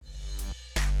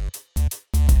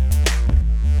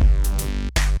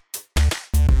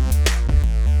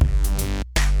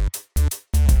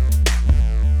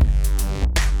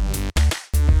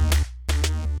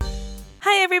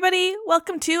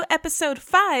Welcome to episode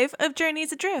 5 of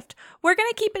Journeys Adrift. We're going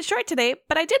to keep it short today,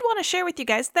 but I did want to share with you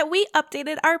guys that we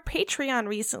updated our Patreon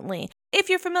recently. If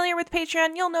you're familiar with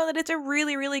Patreon, you'll know that it's a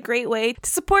really, really great way to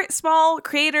support small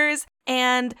creators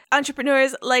and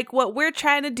entrepreneurs like what we're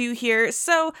trying to do here.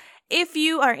 So if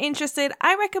you are interested,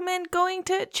 I recommend going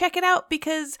to check it out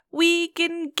because we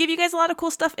can give you guys a lot of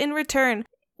cool stuff in return.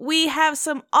 We have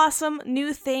some awesome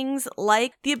new things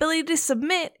like the ability to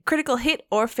submit critical hit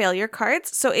or failure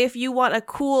cards. So if you want a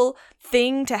cool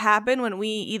thing to happen when we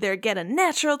either get a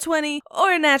natural 20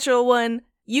 or a natural 1,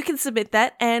 you can submit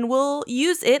that and we'll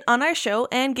use it on our show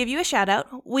and give you a shout out.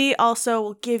 We also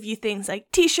will give you things like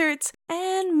t-shirts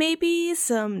and maybe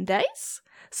some dice.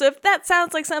 So if that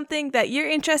sounds like something that you're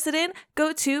interested in,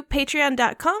 go to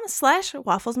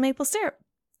patreon.com/wafflesmaplesyrup.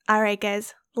 All right,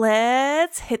 guys,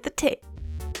 let's hit the tape.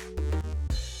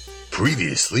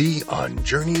 Previously on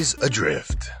Journeys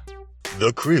Adrift.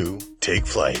 The crew take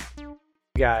flight. You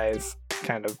guys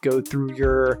kind of go through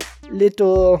your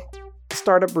little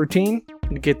startup routine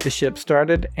to get the ship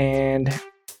started, and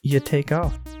you take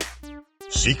off.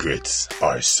 Secrets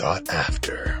are sought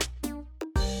after.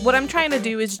 What I'm trying to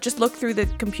do is just look through the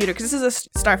computer, because this is a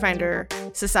Starfinder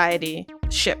Society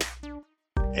ship.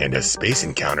 And a space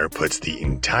encounter puts the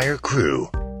entire crew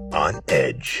on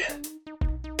edge.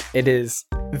 It is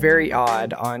very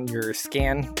odd. On your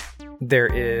scan,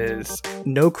 there is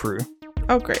no crew.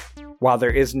 Oh, great. While there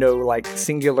is no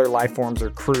singular life forms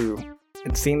or crew,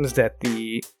 it seems that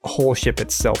the whole ship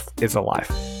itself is alive.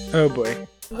 Oh boy.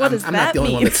 What does I'm that not the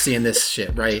only mean? one that's seeing this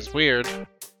shit, right? It's weird.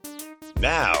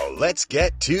 Now, let's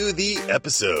get to the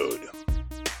episode.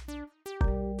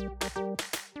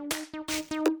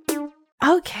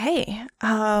 Okay.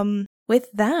 With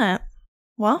that,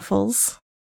 Waffles.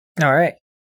 All right.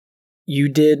 You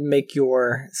did make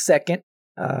your second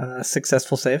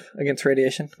successful save against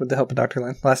radiation with the help of Dr.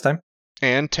 Lin last time.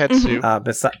 And Tetsu.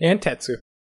 And Tetsu.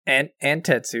 And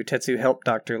Tetsu. Tetsu helped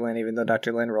Dr. Lin, even though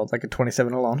Dr. Lin rolled like a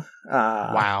 27 alone.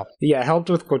 Wow. Yeah, helped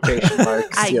with quotation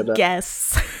marks. I Yeah,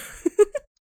 guess.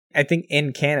 I think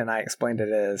in canon I explained it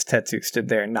as Tetsu stood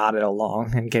there and nodded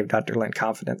along and gave Dr. Lin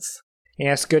confidence.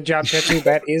 Yes, good job, Tetsu.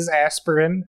 That is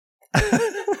aspirin.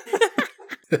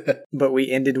 But we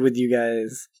ended with you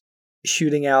guys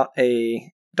shooting out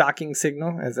a docking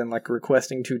signal, as in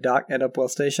requesting to dock at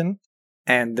Upwell Station.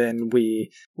 And then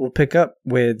we will pick up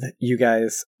with you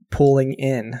guys pulling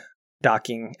in.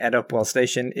 Docking at Upwell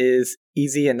Station is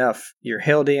easy enough. You're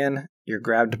hailed in, you're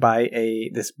grabbed by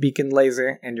this beacon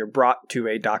laser, and you're brought to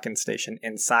a docking station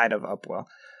inside of Upwell.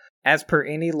 As per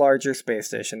any larger space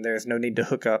station, there is no need to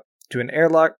hook up to an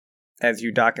airlock as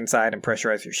you dock inside and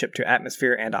pressurize your ship to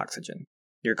atmosphere and oxygen.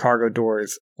 Your cargo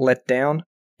doors let down,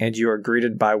 and you are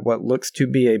greeted by what looks to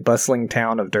be a bustling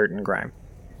town of dirt and grime.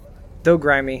 Though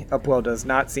grimy, Upwell does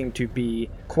not seem to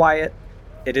be quiet.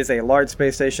 It is a large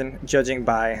space station. Judging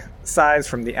by size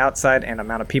from the outside and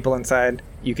amount of people inside,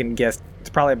 you can guess it's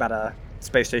probably about a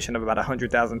space station of about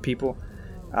 100,000 people.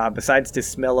 Besides the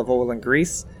smell of oil and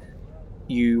grease,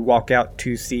 you walk out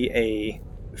to see a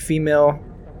female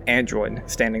android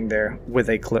standing there with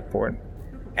a clipboard.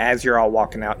 As you're all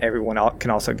walking out, everyone can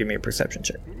also give me a perception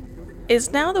check.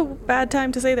 Is now the bad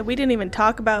time to say that we didn't even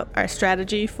talk about our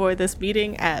strategy for this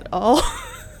meeting at all?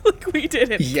 We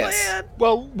didn't plan.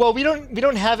 Well, we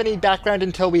don't have any background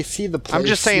until we see the place. I'm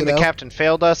just saying the captain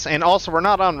failed us, and also we're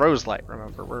not on Roselight,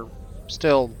 remember. We're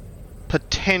still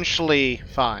potentially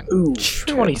fine. Ooh,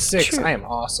 True, 26. true. I am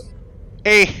awesome.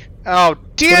 Hey, oh,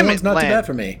 damn it, It's not too Len. bad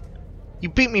for me. You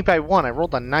beat me by 1. I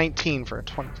rolled a 19 for a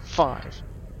 25.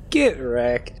 Get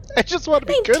wrecked. I just want to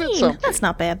be good at 19. something. That's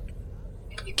not bad.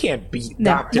 You can't beat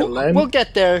No. Dr. Len. We'll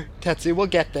get there, Tetsu. We'll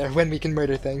get there when we can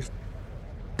murder things.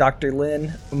 Dr.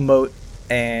 Lin, Moat,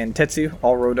 and Tetsu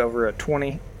all rode over a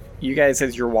 20. You guys,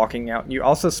 as you're walking out, you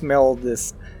also smell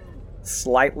this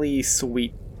slightly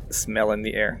sweet smell in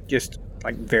the air. Just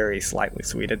very slightly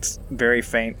sweet. It's very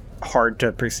faint, hard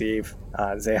to perceive.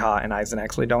 Zeha and Eisen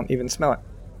actually don't even smell it.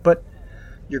 But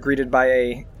you're greeted by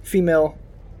a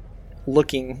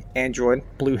female-looking android,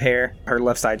 blue hair, her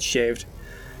left side shaved.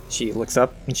 She looks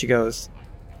up and she goes,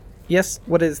 "Yes,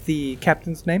 what is the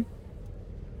captain's name?"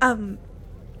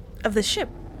 Of the ship.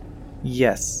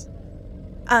 "Yes."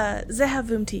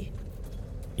 Zehavumti.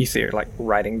 You see her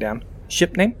writing down.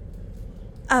 "Ship name?"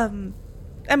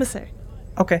 Emissary.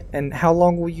 "Okay, and how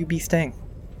long will you be staying?"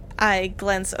 I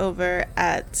glance over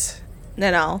at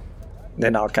Nenal.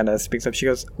 Then Al kind of speaks up. She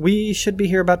goes, "We should be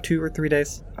here about 2 or 3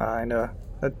 days. I know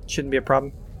that shouldn't be a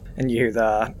problem." And you hear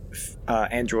the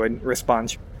android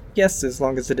respond, "Yes, as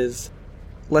long as it is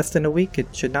less than a week,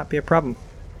 it should not be a problem.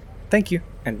 Thank you."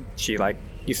 And she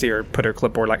You see her put her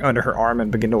clipboard like under her arm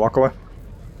and begin to walk away.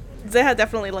 Zeha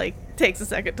definitely like takes a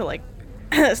second to like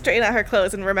straighten out her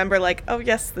clothes and remember like, oh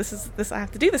yes, this I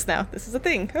have to do this now. This is a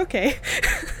thing. Okay.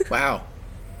 Wow.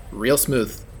 Real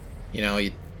smooth. You know,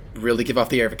 you really give off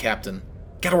the air of a captain.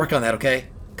 Gotta work on that, okay?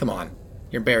 Come on.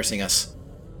 You're embarrassing us.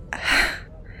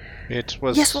 It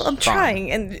was Yes, well, I'm fine.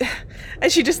 trying,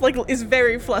 and she just like is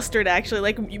very flustered. Actually,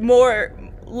 like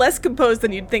less composed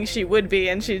than you'd think she would be,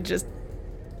 and she just,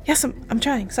 yes, I'm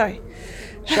trying. Sorry.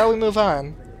 Shall we move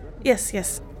on?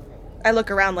 Yes. I look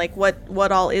around, like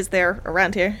what all is there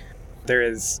around here? There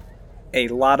is a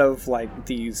lot of like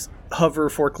these hover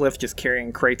forklifts just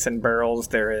carrying crates and barrels.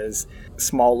 There is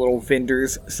small little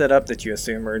vendors set up that you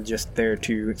assume are just there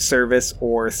to service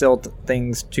or sell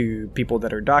things to people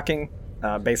that are docking.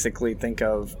 Basically, think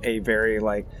of a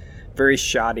very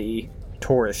shoddy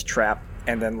tourist trap.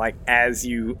 And then, like, as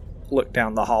you look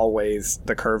down the hallways,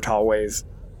 the curved hallways,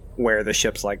 where the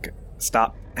ships, like,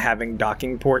 stop having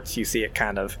docking ports, you see it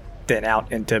kind of thin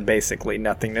out into basically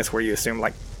nothingness, where you assume,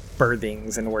 like,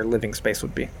 berthings and where living space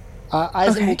would be.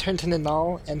 Eisen will turn to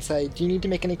Ninal and say, do you need to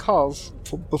make any calls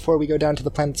before we go down to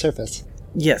the planet's surface?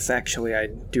 Yes, actually, I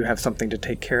do have something to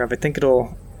take care of. I think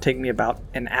it'll take me about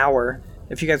an hour.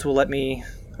 If you guys will let me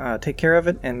take care of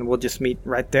it, and we'll just meet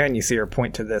right there. And you see her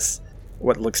point to this,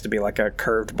 what looks to be like a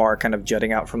curved bar kind of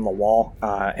jutting out from the wall.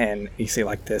 And you see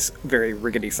like this very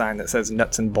rickety sign that says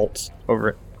nuts and bolts over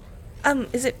it.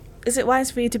 Is it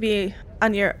wise for you to be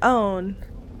on your own?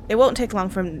 It won't take long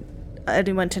for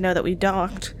anyone to know that we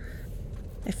docked.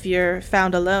 If you're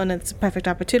found alone, it's a perfect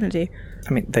opportunity.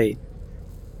 I mean, they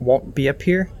won't be up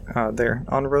here. They're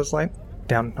on Roselight,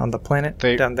 down on the planet,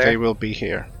 down there. They will be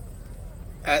here.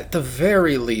 At the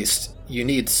very least, you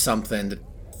need something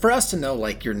for us to know,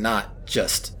 like, you're not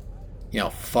just,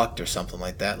 fucked or something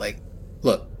like that. Like,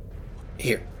 look,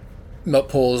 here. Mutt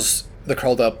pulls the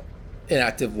curled up,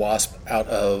 inactive wasp out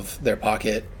of their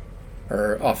pocket,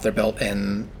 or off their belt,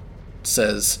 and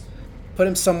says, put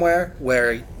him somewhere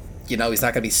where, he's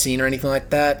not going to be seen or anything like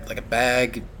that, like a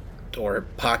bag or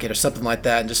pocket or something like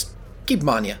that, and just keep him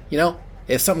on you,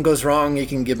 If something goes wrong, you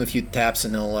can give him a few taps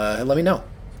and he'll let me know.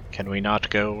 Can we not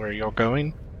go where you're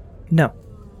going? No.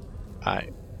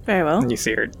 Very well. And you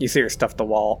see her stuff the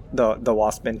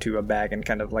wasp into a bag and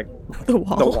kind of like The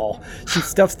wall. She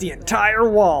stuffs the entire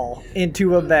wall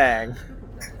into a bag.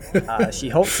 She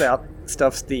hulks out,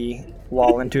 stuffs the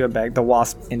wall into a bag, the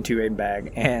wasp into a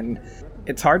bag, and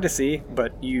it's hard to see,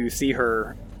 but you see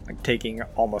her like taking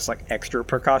almost like extra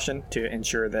precaution to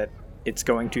ensure that it's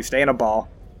going to stay in a ball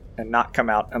and not come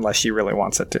out unless she really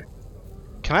wants it to.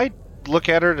 Can I look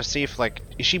at her to see if, like,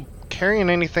 is she carrying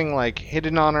anything, like,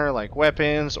 hidden on her, like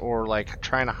weapons, or, like,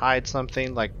 trying to hide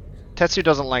something? Like, Tetsu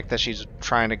doesn't like that she's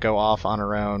trying to go off on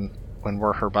her own when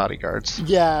we're her bodyguards.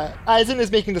 Yeah, Eisen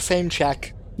is making the same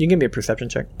check. You can give me a perception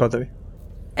check, both of you.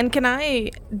 And can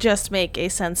I just make a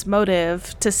sense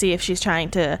motive to see if she's trying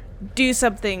to do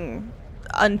something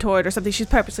untoward or something she's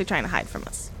purposely trying to hide from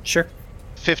us? Sure.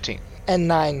 15. And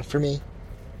 9 for me.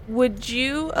 Would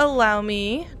you allow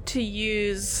me to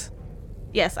use...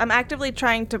 Yes, I'm actively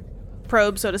trying to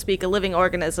probe, so to speak, a living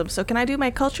organism, so can I do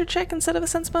my culture check instead of a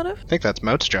sense motive? I think that's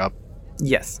Moat's job.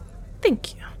 Yes.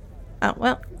 Thank you. Oh,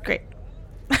 well, great.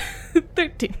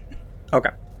 13. Okay.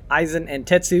 Eisen and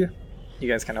Tetsu, you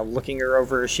guys kind of looking her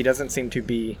over. She doesn't seem to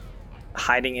be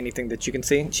hiding anything that you can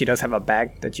see. She does have a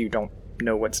bag that you don't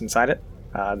know what's inside it,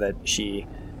 that she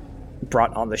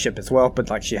brought on the ship as well, but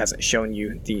like she hasn't shown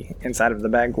you the inside of the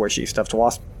bag where she stuffed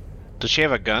Wasp. Does she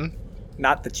have a gun?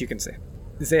 Not that you can see.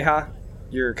 Zeha,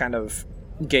 you're kind of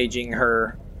gauging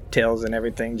her tales and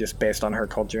everything just based on her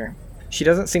culture. She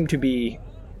doesn't seem to be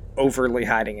overly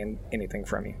hiding anything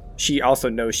from you. She also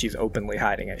knows she's openly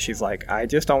hiding it. She's like, I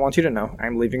just don't want you to know.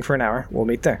 I'm leaving for an hour. We'll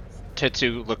meet there.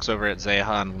 Tetsu looks over at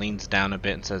Zeha and leans down a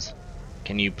bit and says,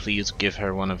 "Can you please give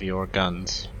her one of your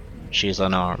guns? She's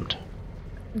unarmed."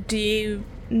 Do you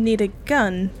need a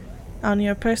gun on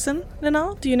your person and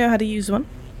all? Do you know how to use one?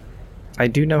 I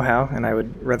do know how, and I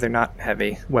would rather not have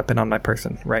a weapon on my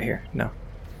person right here. No.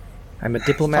 I'm a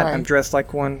diplomat. Fine. I'm dressed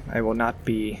like one. I will not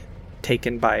be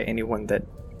taken by anyone that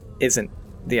isn't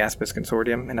the Aspis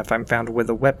Consortium, and if I'm found with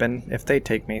a weapon, if they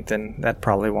take me, then that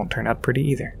probably won't turn out pretty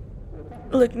either.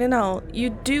 Look, Ninal, you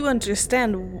do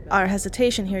understand our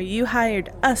hesitation here. You hired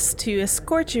us to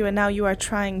escort you, and now you are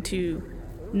trying to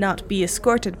not be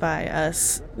escorted by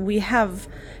us. We have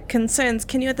concerns.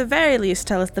 Can you at the very least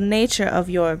tell us the nature of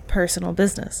your personal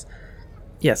business?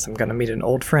 Yes, I'm gonna meet an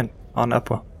old friend on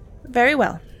Upwell. Very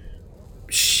well.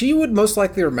 She would most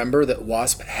likely remember that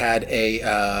Wasp had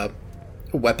a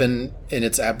weapon in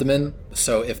its abdomen.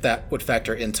 So if that would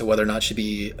factor into whether or not she'd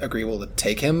be agreeable to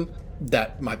take him,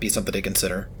 that might be something to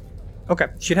consider. Okay,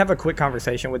 she'd have a quick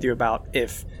conversation with you about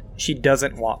if she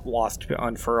doesn't want Wasp to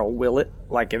unfurl, will it?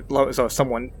 Like, if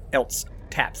someone else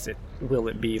taps it, will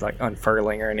it be, like,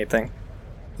 unfurling or anything?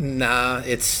 Nah,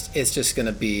 it's just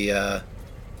gonna be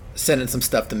sending some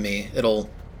stuff to me. It'll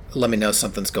let me know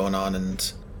something's going on,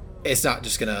 and it's not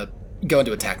just gonna go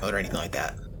into attack mode or anything like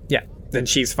that. Yeah, then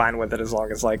she's fine with it as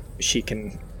long as, like, she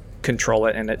can control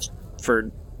it, and it's,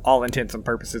 for all intents and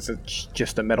purposes, it's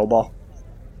just a metal ball.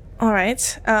 All right.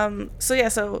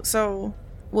 So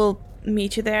we'll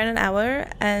meet you there in an hour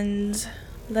and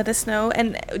let us know.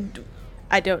 And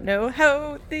I don't know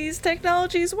how these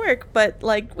technologies work, but,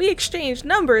 like, we exchange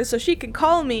numbers so she can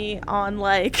call me on,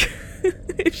 like,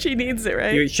 if she needs it,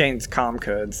 right? You exchange comm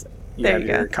codes. You There have you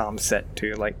your go. comms set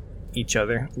to, like, each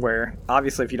other, where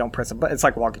obviously if you don't press a button, it's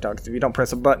like walkie-talkies. If you don't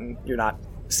press a button, you're not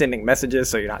sending messages,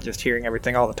 so you're not just hearing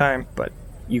everything all the time, but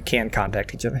you can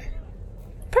contact each other.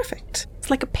 Perfect. It's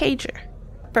like a pager.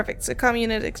 Perfect. So comm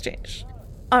unit exchange.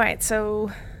 All right.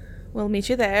 So we'll meet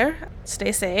you there.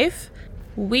 Stay safe.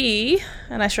 We,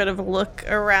 and I sort of look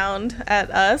around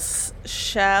at us,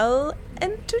 shall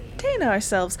entertain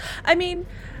ourselves. I mean,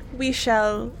 we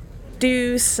shall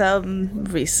do some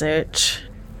research.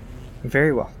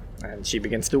 Very well. And she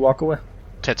begins to walk away.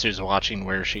 Tetsu's watching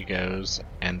where she goes,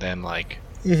 and then, like,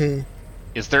 Mm-hmm.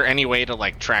 is there any way to,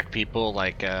 like, track people,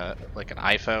 like an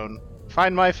iPhone?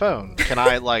 Find my phone. Can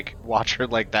I, like, watch her,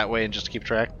 like, that way and just keep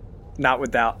track? Not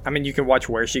without, I mean, you can watch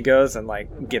where she goes and,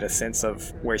 like, get a sense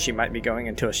of where she might be going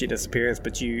until she disappears,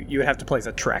 but you would have to place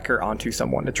a tracker onto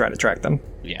someone to try to track them.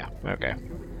 Yeah, okay.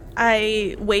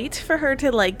 I wait for her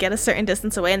to, like, get a certain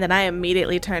distance away, and then I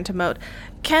immediately turn to Moat.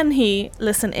 Can he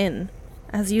listen in,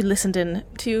 as you listened in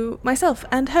to myself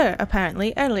and her,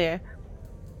 apparently, earlier?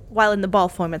 While in the ball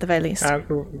form, at the very least.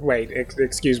 Wait,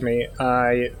 excuse me.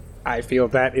 I feel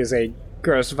that is a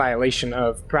gross violation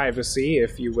of privacy,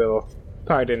 if you will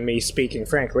pardon me speaking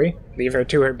frankly. Leave her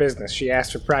to her business. She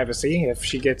asked for privacy. If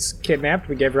she gets kidnapped,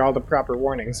 we gave her all the proper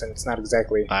warnings, and it's not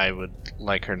exactly... I would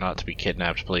like her not to be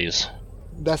kidnapped, please.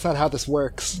 That's not how this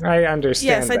works. I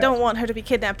understand Yes, I that. don't want her to be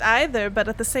kidnapped either, but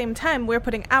at the same time, we're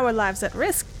putting our lives at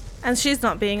risk, and she's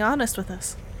not being honest with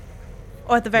us.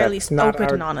 Or at the very That's least, not open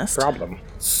our and honest. problem.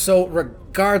 So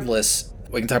regardless,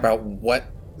 we can talk about what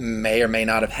may or may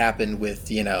not have happened with,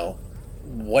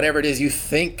 whatever it is you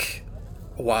think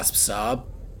Wasp saw.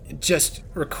 Just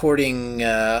recording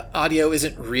audio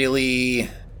isn't really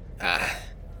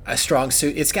a strong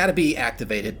suit. It's got to be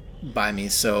activated by me,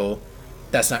 so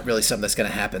that's not really something that's going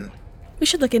to happen. We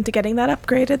should look into getting that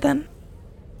upgraded then.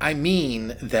 I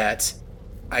mean that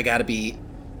I got to be...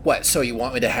 What, so you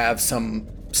want me to have some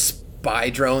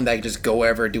spy drone that can just go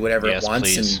wherever, do whatever Yes, it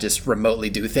wants, please. and just remotely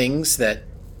do things that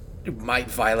might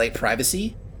violate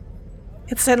privacy?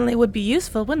 It certainly would be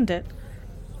useful, wouldn't it?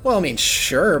 Well, I mean,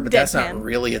 sure, but that's Deadpan. not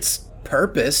really its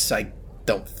purpose, I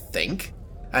don't think.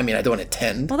 I mean, I don't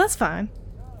intend. Well, that's fine.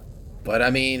 But I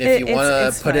mean, if you want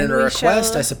it's to put in fine. a We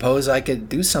request, shall- I suppose I could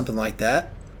do something like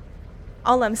that.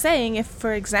 All I'm saying, if,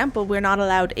 for example, we're not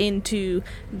allowed into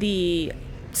the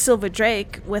Silver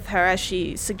Drake with her, as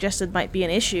she suggested might be an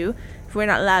issue, if we're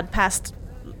not allowed past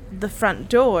the front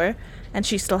door, and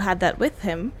she still had that with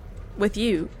him, with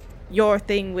you, your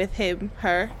thing with him,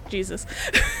 her, Jesus.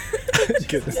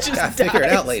 Gotta figure it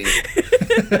out, lady.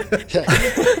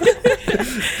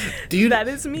 do you, That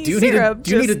is me, do you need a, Syrup,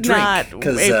 do you need a just drink? not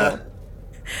 'Cause, able.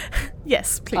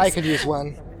 Yes, please. I could use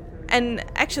one. And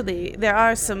actually, there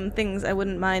are some things I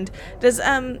wouldn't mind. Did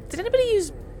anybody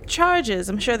use charges?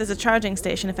 I'm sure there's a charging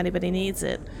station if anybody needs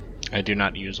it. I do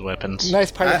not use weapons.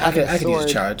 Nice part of I having could a sword.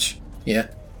 use a charge. Yeah.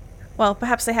 Well,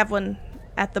 perhaps they have one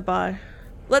at the bar.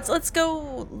 Let's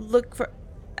go look for.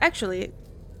 Actually,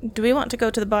 do we want to go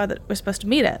to the bar that we're supposed to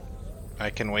meet at? I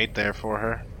can wait there for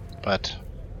her, but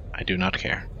I do not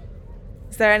care.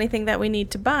 Is there anything that we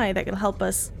need to buy that can help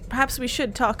us? Perhaps we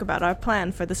should talk about our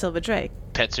plan for the Silver Drake.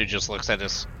 Tetsu just looks at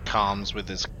his comms with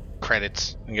his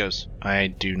credits and goes, I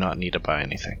do not need to buy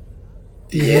anything.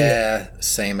 Yeah,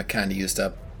 same. I kind of used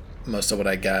up most of what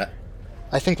I got.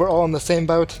 I think we're all in the same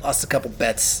boat. Lost a couple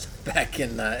bets back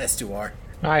in S2R.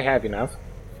 I have enough.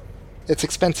 It's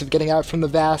expensive getting out from the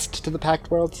vast to the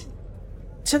packed worlds.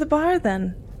 To the bar,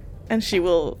 then. And she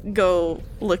will go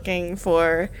looking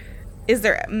for. Is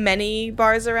there many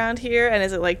bars around here? And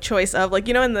is it like choice of, like,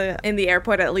 in the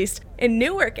airport, at least in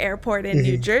Newark Airport in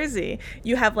New Jersey,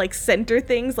 you have like center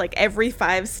things like every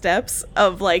 5 steps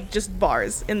of like just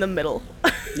bars in the middle.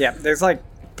 Yeah, there's like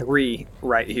 3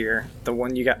 right here. The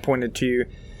one you got pointed to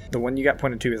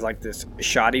is like this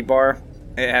shoddy bar.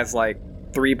 It has like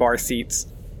 3 bar seats,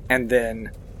 and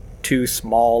then 2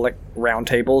 small like round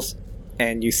tables,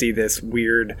 and you see this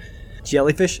weird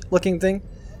jellyfish looking thing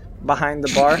behind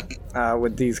the bar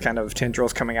with these kind of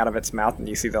tendrils coming out of its mouth, and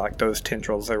you see that like those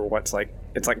tendrils are what's like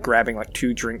it's like grabbing like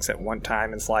 2 drinks at one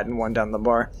time and sliding one down the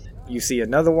bar. You see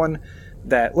another one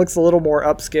that looks a little more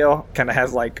upscale, kind of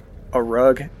has like a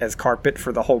rug as carpet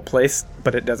for the whole place,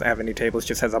 but it doesn't have any tables,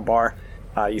 just has a bar.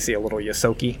 You see a little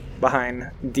Yosoki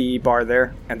behind the bar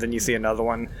there, and then you see another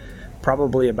one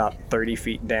probably about 30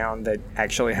 feet down that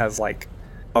actually has like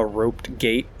a roped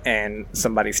gate and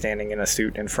somebody standing in a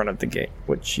suit in front of the gate,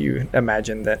 which you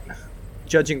imagine that,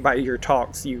 judging by your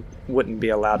talks, you wouldn't be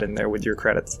allowed in there with your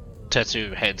credits.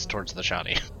 Tetsu heads towards the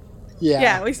shoddy.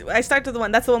 Yeah. I start to the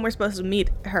one. That's the one we're supposed to meet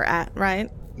her at, right?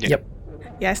 Yep.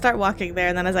 Yeah, I start walking there,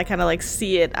 and then as I kind of like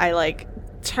see it, I like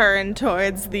turn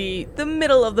towards the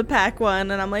middle of the pack one,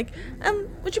 and I'm like,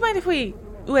 would you mind if we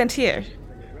went here?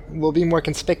 We'll be more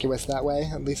conspicuous that way,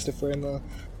 at least if we're in the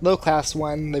low-class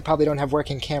one. They probably don't have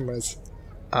working cameras.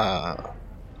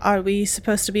 Are we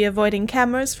supposed to be avoiding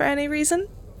cameras for any reason?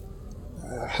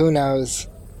 Who knows?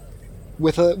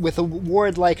 With a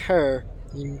ward like her,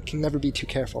 you can never be too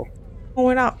careful. Well,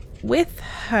 we're not with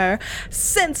her.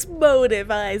 Sense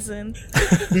motive, Eisen.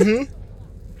 Mm-hmm.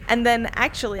 And then,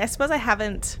 actually, I suppose I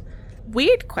haven't...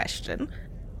 Weird question.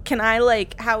 Can I,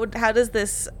 like, how does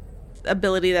this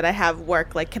ability that I have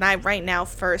work? Like, can I right now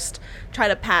first try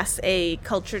to pass a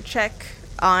culture check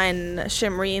on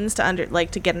Shimreen's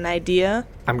to get an idea?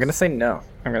 I'm gonna say no.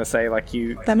 I'm gonna say like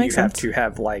you That makes have sense. to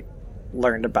have like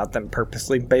learned about them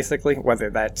purposely, basically, whether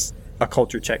that's a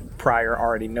culture check prior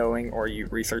already knowing or you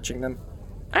researching them.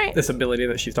 All right. This ability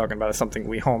that she's talking about is something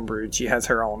we homebrewed. She has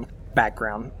her own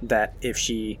background that if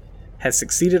she has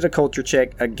succeeded a culture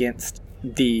check against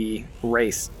the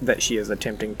race that she is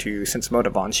attempting to sense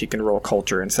motive on, she can roll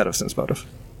culture instead of sense motive.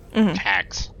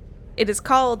 Tax. It is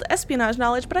called espionage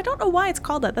knowledge, but I don't know why it's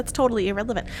called that. That's totally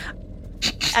irrelevant.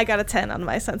 I got a 10 on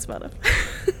my sense motive.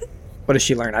 What does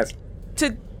she learn?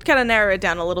 To kind of narrow it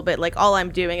down a little bit, like all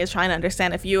I'm doing is trying to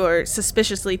understand if you are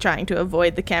suspiciously trying to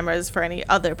avoid the cameras for any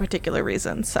other particular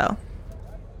reason, so.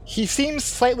 He seems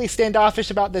slightly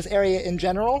standoffish about this area in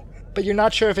general, but you're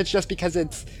not sure if it's just because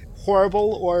it's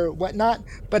horrible or whatnot,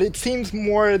 but it seems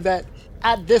more that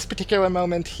at this particular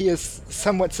moment he is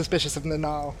somewhat suspicious of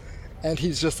Nanal, and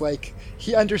he's just like,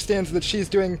 he understands that she's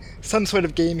doing some sort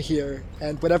of game here,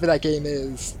 and whatever that game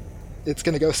is, it's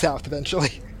gonna go south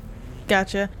eventually.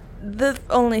 Gotcha. The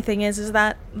only thing is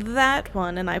that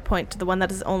one, and I point to the one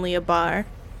that is only a bar,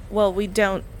 well, we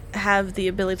don't have the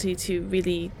ability to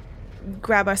really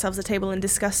grab ourselves a table and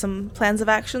discuss some plans of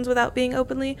actions without being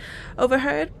openly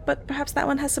overheard, but perhaps that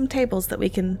one has some tables that we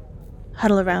can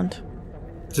huddle around.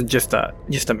 So just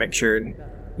to make sure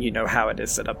you know how it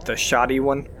is set up, the shoddy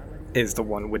one is the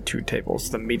one with 2 tables.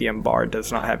 The medium bar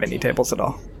does not have any tables at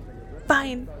all.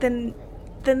 Fine, then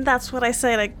that's what I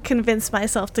say to convince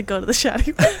myself to go to the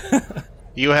shoddy one.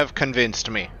 You have convinced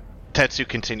me. Tetsu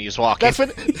continues walking. That's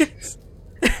what...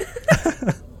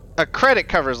 A credit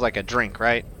covers like a drink,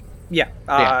 right?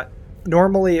 Yeah.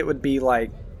 Normally it would be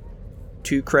like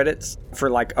 2 credits for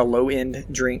like a low-end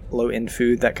drink, low-end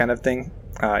food, that kind of thing.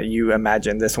 You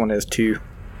imagine this one is 2,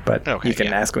 but Okay, you can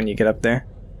yeah. ask when you get up there.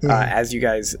 As you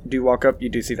guys do walk up, you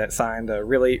do see that sign, the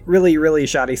really, really, really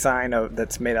shoddy sign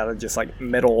that's made out of just like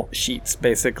metal sheets,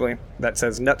 basically, that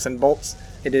says nuts and bolts.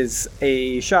 It is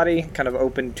a shoddy, kind of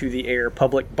open to the air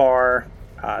public bar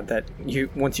that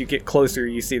once you get closer,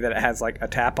 you see that it has like a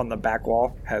tap on the back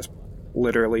wall, has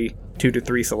literally 2 to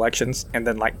 3 selections, and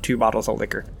then like 2 bottles of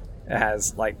liquor. It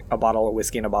has like a bottle of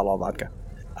whiskey and a bottle of vodka.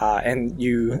 And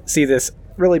you see this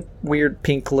really weird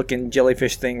pink looking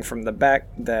jellyfish thing from the back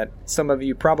that some of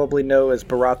you probably know as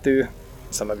Barathu,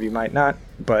 some of you might not,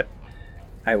 but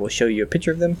I will show you a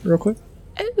picture of them real quick.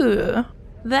 Ooh,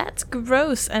 that's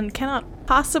gross and cannot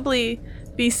possibly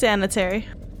be sanitary.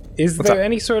 Is What's there up?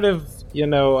 any sort of,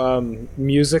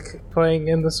 music playing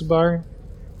in this bar?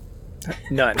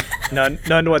 None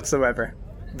whatsoever.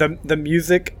 The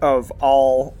music of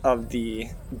all of the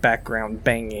background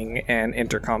banging and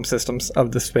intercom systems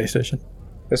of the space station.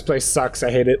 This place sucks.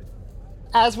 I hate it.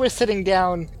 As we're sitting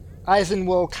down, Eisen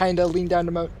will kind of lean down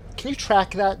to Moat. Can you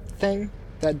track that thing,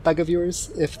 that bug of yours,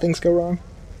 if things go wrong?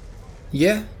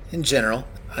 Yeah, in general,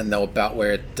 I know about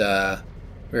where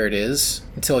it is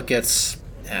until it gets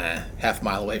half a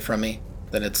mile away from me.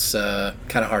 Then it's kind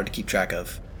of hard to keep track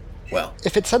of. Well,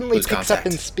 If it suddenly lose picks up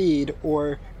in contact. speed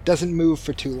or doesn't move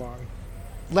for too long,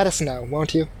 let us know,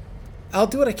 won't you? I'll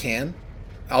do what I can.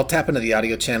 I'll tap into the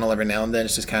audio channel every now and then.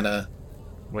 It's just kind of...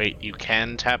 Wait, you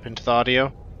can tap into the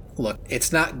audio? Look,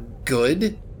 it's not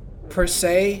good, per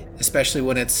se, especially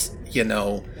when it's,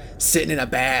 sitting in a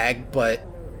bag, but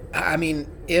I mean,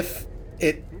 if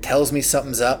it tells me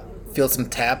something's up, feel some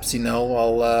taps,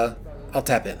 I'll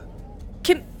tap in.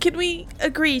 Can we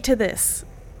agree to this?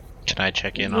 Can I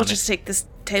check in on We'll it? just take this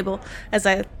table as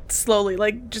I slowly,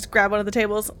 just grab one of the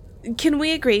tables. Can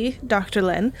we agree, Dr.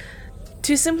 Len,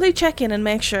 to simply check in and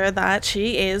make sure that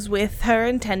she is with her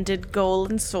intended goal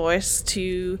and source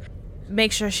to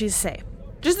make sure she's safe?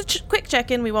 Just a quick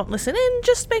check-in. We won't listen in.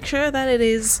 Just make sure that it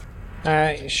is.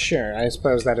 Sure, I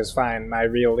suppose that is fine. My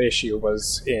real issue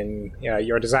was in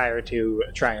your desire to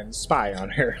try and spy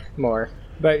on her more.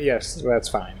 But yes, that's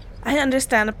fine. I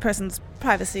understand a person's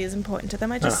privacy is important to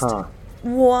them. I just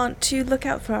want to look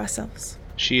out for ourselves.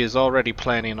 She is already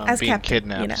planning on As being captain,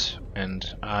 kidnapped, and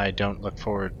I don't look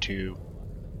forward to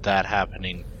that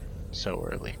happening so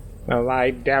early. Well,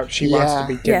 I doubt she wants to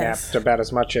be kidnapped Yes. about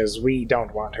as much as we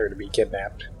don't want her to be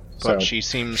kidnapped. But So, she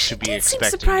seems to be Did seem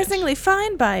expecting surprisingly it.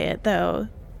 fine by it, though.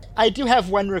 I do have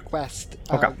one request,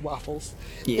 Okay. Waffles.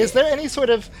 Yeah. Is there any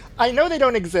sort of... I know they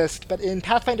don't exist, but in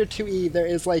Pathfinder 2e, there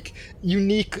is,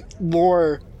 unique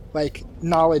lore,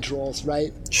 knowledge rolls,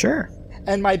 right? Sure.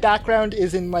 And my background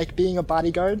is in, being a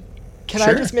bodyguard. Can I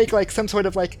Sure. just make, some sort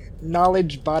of,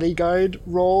 knowledge bodyguard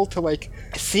roll to,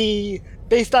 see,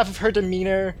 based off of her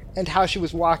demeanor and how she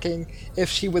was walking, if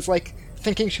she was,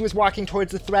 thinking she was walking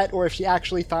towards a threat, or if she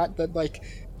actually thought that,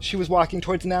 she was walking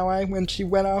towards an ally when she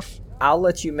went off? I'll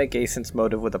let you make a sense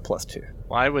motive with a +2.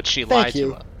 Why would she lie Thank you.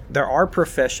 to us? There are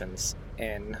professions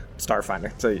in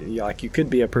Starfinder, so you could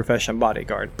be a profession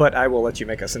bodyguard, but I will let you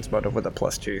make a sense motive with a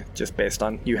 +2, just based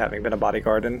on you having been a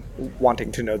bodyguard and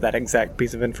wanting to know that exact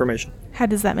piece of information. How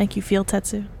does that make you feel,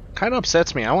 Tetsu? Kind of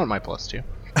upsets me. I want my +2.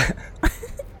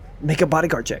 Make a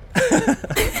bodyguard check.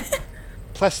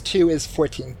 +2 is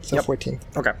 14, so Yep. 14.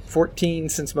 Okay, 14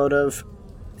 sense motive.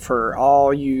 For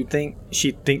all you think,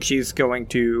 she thinks she's going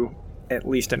to at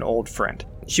least an old friend.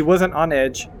 She wasn't on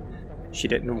edge. She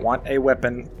didn't want a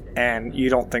weapon, and you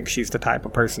don't think she's the type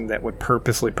of person that would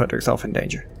purposely put herself in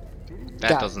danger. That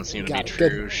Got it, doesn't seem to be got it,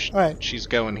 good. true. Alright. She's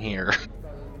going here.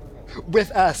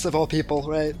 With us, of all people,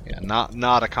 right? Yeah,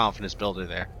 not a confidence builder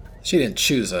there. She didn't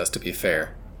choose us, to be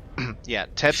fair. Yeah,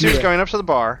 Tetsu's going up to the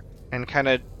bar and kind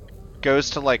of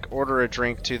goes to order a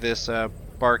drink to this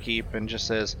barkeep and just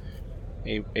says,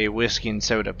 a whiskey and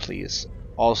soda, please.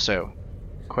 Also,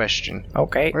 question.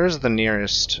 Okay, Where's the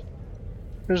nearest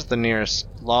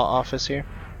law office here?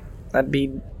 that'd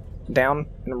be down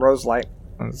in Roselight.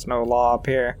 There's no law up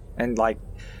here. And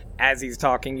as he's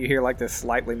talking, you hear this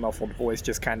slightly muffled voice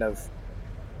just kind of...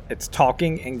 It's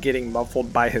talking and getting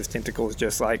muffled by his tentacles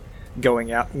just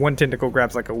going out. One tentacle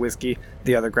grabs a whiskey,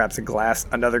 the other grabs a glass,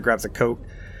 another grabs a Coke,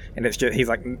 and it's just... He's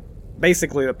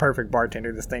basically the perfect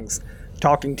bartender. This thing's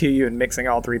talking to you and mixing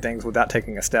all three things without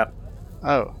taking a step.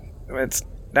 Oh, It's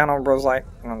down on Roselight.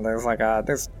 There's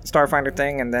there's Starfinder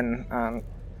thing, and then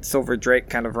Silver Drake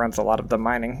kind of runs a lot of the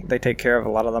mining. They take care of a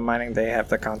lot of the mining. They have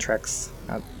the contracts.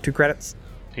 2 credits.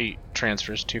 he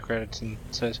transfers 2 credits and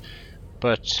says,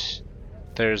 but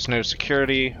there's no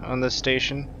security on this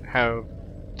station. How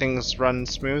things run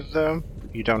smooth, though?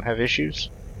 You don't have issues?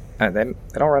 They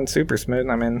don't run super smooth.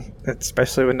 I mean,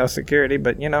 especially with no security.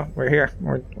 But we're here.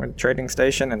 We're a trading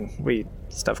station, and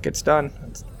stuff gets done.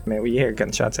 We hear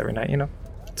gunshots every night.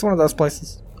 It's one of those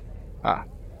places. Ah,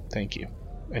 thank you.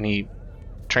 And he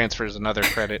transfers another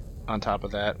credit on top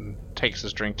of that and takes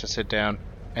his drink to sit down,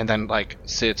 and then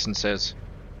sits and says,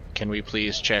 can we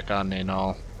please check on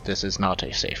Ninal? This is not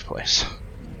a safe place.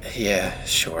 Yeah,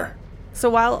 sure. So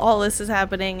while all this is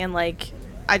happening and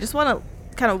I just want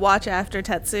to kind of watch after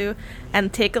Tetsu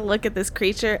and take a look at this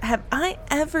creature. Have I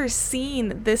ever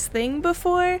seen this thing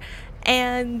before?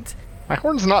 And My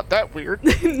horn's not that weird.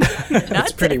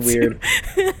 It's pretty weird.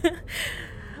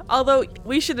 Although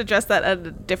we should address that at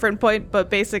a different point, but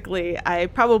basically I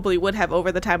probably would have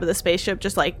over the time of the spaceship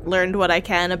just learned what I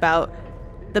can about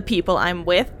the people I'm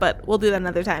with, but we'll do that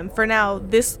another time. For now,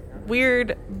 this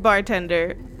weird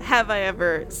bartender, have I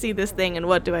ever seen this thing and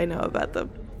what do I know about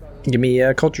them? Give me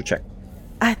a culture check.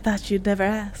 I thought you'd never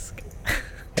ask.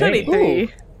 Hey.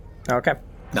 23. Okay.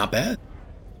 Not bad.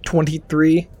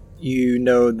 23, you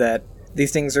know that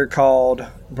these things are called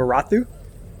Barathu.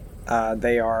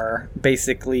 They are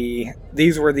basically...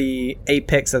 These were the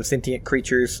apex of sentient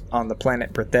creatures on the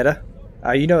planet Bertheta.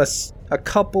 You know a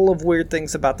couple of weird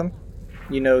things about them.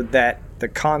 You know that the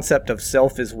concept of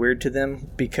self is weird to them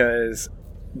because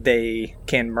they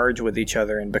can merge with each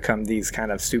other and become these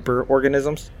kind of super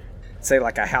organisms. Say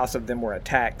a house of them were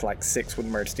attacked, 6 would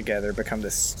merge together, become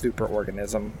this super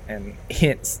organism, and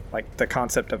hence the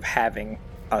concept of having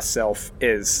a self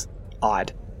is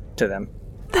odd to them.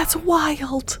 That's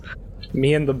wild.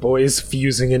 Me and the boys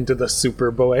fusing into the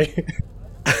Superboy.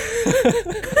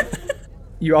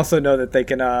 You also know that they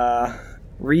can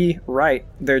rewrite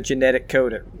their genetic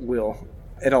code at will.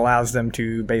 It allows them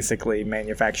to basically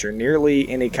manufacture nearly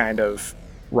any kind of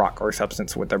rock or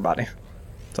substance with their body.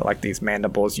 So like these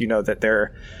mandibles, you know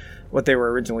that what they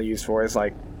were originally used for is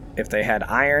like if they had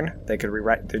iron, they could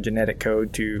rewrite their genetic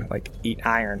code to like eat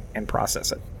iron and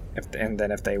process it. And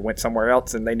then if they went somewhere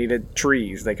else and they needed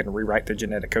trees, they can rewrite their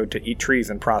genetic code to eat trees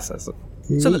and process it.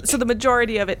 So the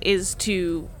majority of it is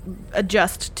to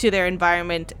adjust to their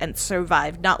environment and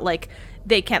survive, not like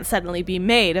they can't suddenly be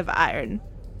made of iron.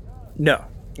 No,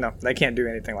 they can't do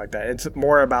anything like that. It's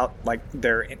more about like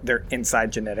their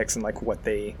inside genetics and like what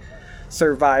they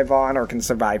survive on or can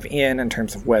survive in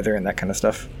terms of weather and that kind of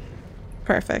stuff.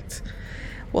 Perfect.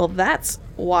 Well, that's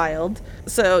wild.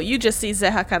 So you just see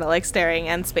Zeha kind of like staring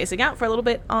and spacing out for a little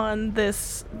bit on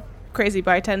this crazy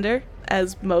bartender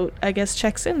as Moat, I guess,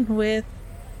 checks in with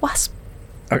Wasp.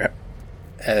 Okay.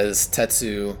 As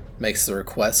Tetsu makes the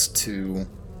request to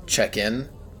check in,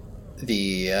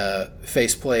 the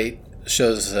faceplate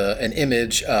shows an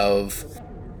image of...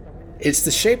 It's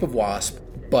the shape of Wasp,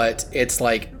 but it's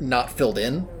like not filled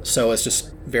in, so it's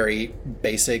just very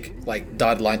basic, like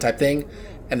dotted line type thing.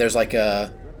 And there's like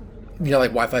a,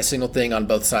 like Wi-Fi signal thing on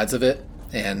both sides of it,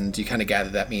 and you kind of gather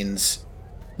that means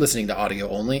listening to audio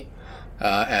only,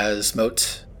 as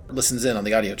Moat listens in on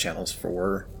the audio channels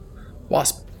for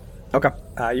Wasp. Okay.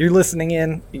 You're listening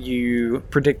in. You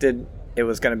predicted it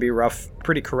was going to be rough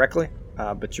pretty correctly,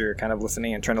 but you're kind of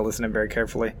listening and trying to listen in very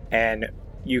carefully. And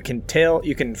you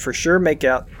can for sure make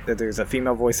out that there's a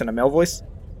female voice and a male voice.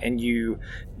 And you're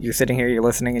sitting here, you're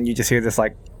listening, and you just hear this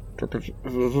like...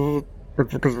 Do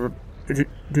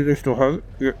they still have it?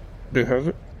 Yeah, they have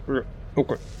it? Yeah.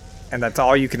 Okay. And that's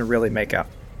all you can really make out.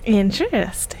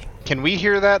 Interesting. Can we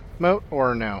hear that, Moat,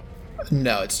 or no?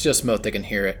 No, it's just Moat that can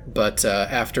hear it. But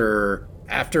after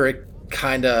it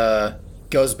kind of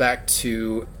goes back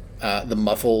to the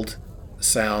muffled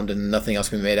sound and nothing else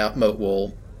can be made out, Moat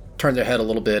will turn their head a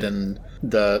little bit and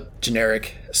the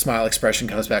generic smile expression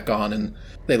comes back on, and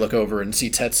they look over and see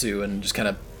Tetsu and just kind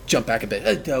of jump back a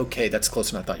bit. Okay, that's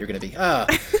closer than I thought you were going to be.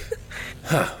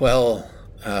 Well,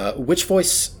 which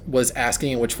voice was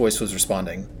asking and which voice was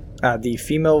responding? The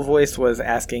female voice was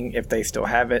asking if they still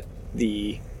have it.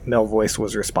 The male voice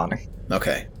was responding.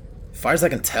 Okay. As far as I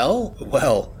can tell,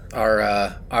 well,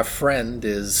 our friend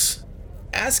is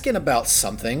asking about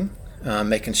something,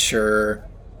 making sure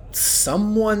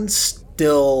someone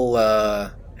still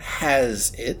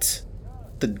has it.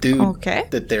 The dude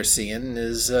that they're seeing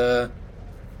is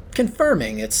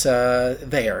confirming it's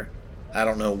there. I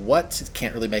don't know what.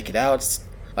 Can't really make it out.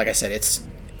 Like I said,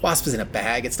 Wasp is in a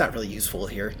bag. It's not really useful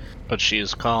here. But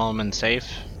she's calm and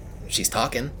safe. She's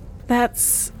talking.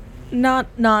 That's not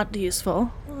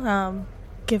useful.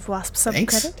 Give Wasp some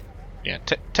credit. Yeah,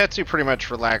 Tetsu pretty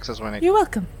much relaxes when it You're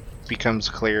welcome. becomes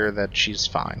clear that she's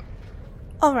fine.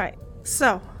 All right.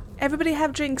 So, everybody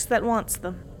have drinks that wants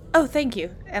them. Oh, thank you.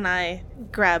 And I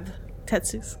grab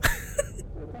Tetsu's.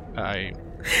 I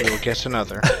will get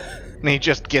another. And he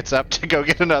just gets up to go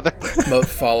get another. Moat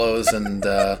follows and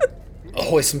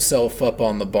hoists himself up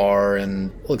on the bar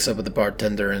and looks up at the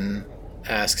bartender and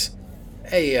asks,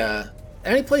 "Hey,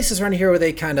 any places around here where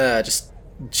they kind of just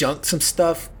junk some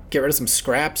stuff, get rid of some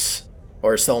scraps,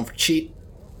 or sell them for cheap?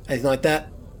 Anything like that?"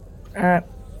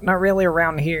 Not really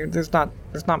around here. There's not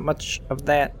much of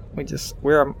that.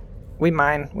 We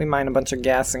mine a bunch of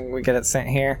gas and we get it sent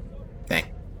here. Dang.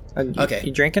 Okay.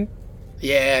 You drinking?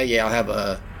 Yeah. I'll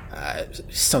have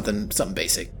something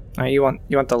basic. You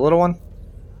want the little one?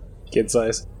 Kid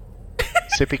size.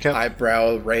 Sippy cup?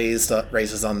 Eyebrow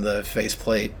raises on the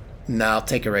faceplate. No, I'll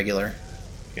take a regular.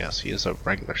 Yes, he is a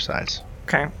regular size.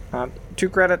 Okay. 2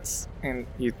 credits, and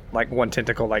you one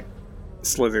tentacle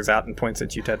slithers out and points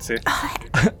at you, Tetsu.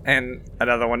 And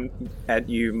another one at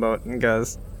you, Moat, and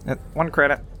goes, 1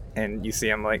 credit. And you see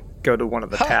him go to one of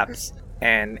the taps,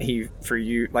 and he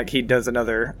does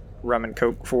another rum and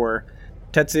coke for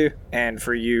Tetsu, and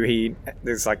for you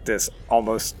there's this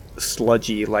almost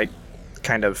sludgy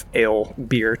kind of ale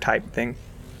beer type thing.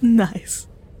 Nice.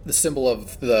 The symbol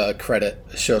of the credit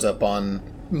shows up on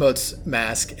Moat's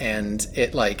mask, and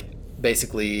it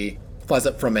basically flies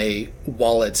up from a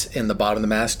wallet in the bottom of the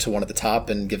mask to one at the top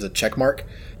and gives a check mark.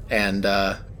 And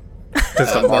does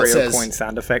the Mario coin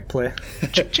sound effect play?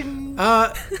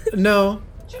 No.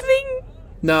 Bing.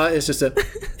 No, it is just a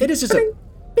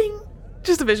bing.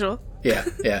 Just a visual. Yeah.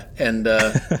 And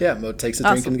Moat takes a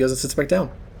drink and goes and sits back down.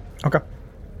 Okay.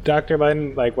 Dr.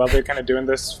 Biden, while they're kind of doing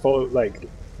this full,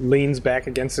 leans back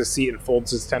against his seat and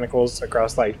folds his tentacles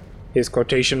across, like, his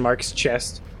quotation marks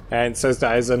chest and says to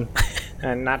Aizen,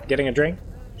 and not getting a drink?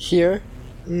 Here?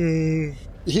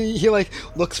 He like,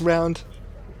 looks around.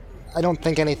 I don't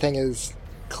think anything is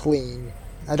clean.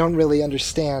 I don't really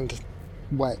understand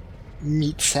what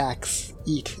meat sacks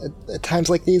eat at times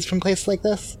like these from places like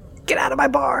this. Get out of my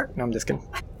bar! No, I'm just kidding.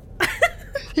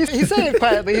 He's saying it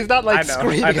quietly. He's not, like,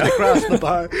 screaming across the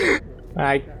bar.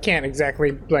 I can't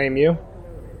exactly blame you.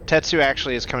 Tetsu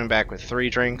actually is coming back with 3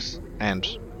 drinks and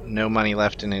no money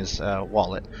left in his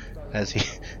wallet. As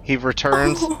he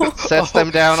returns, sets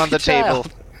them down on the table,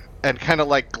 and kind of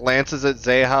like glances at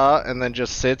Zeha, and then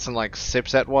just sits and like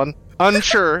sips at one.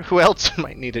 Unsure who else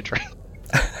might need a drink.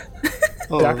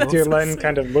 Dr. Len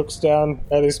kind of looks down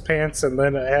at his pants and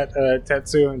then at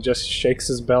Tetsu and just shakes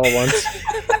his bell once.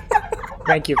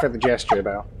 Thank you for the gesture,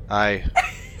 though. I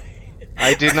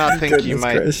did not think you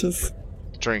might gracious.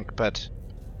 drink, but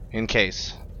in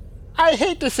case. I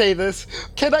hate to say this.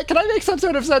 Can I make some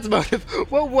sort of sense motive?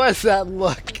 What was that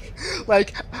look?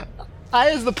 Like,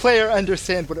 I as the player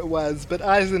understand what it was, but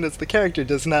Aizen as the character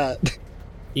does not.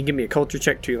 You can give me a culture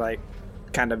check to, like,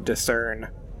 kind of discern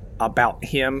about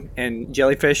him and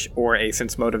Jellyfish, or a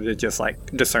sense motive to just, like,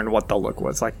 discern what the look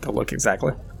was, like, the look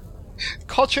exactly.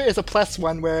 Culture is a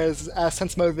 +1, whereas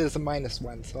sense motive is a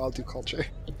 -1, so I'll do culture.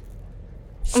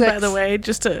 By the way,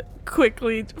 just to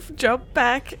quickly jump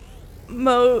back,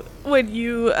 Mo, when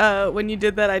you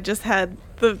did that, I just had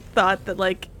the thought that,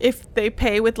 like, if they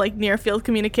pay with, like, near field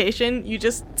communication, you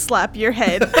just slap your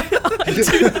head onto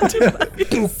the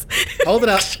device. Hold it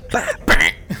up.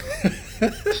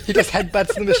 He just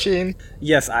headbutts the machine.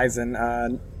 Yes,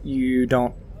 Aizen, you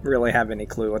don't really have any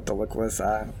clue what the look was.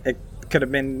 It could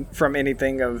have been from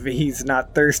anything of he's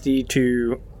not thirsty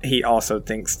to he also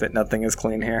thinks that nothing is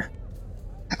clean here.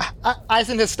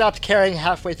 Aizen has stopped caring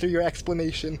halfway through your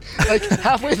explanation. Like,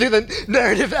 halfway through the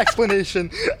narrative explanation,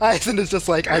 Aizen is just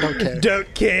like, I don't care.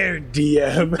 Don't care,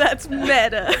 DM. That's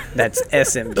meta. That's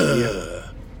SMD.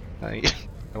 I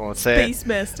won't say Space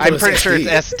Master. I'm pretty sure it's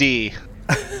SD.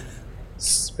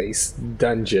 Space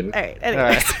Dungeon. Alright,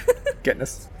 anyways.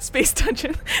 Goodness. Space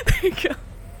Dungeon. There you go.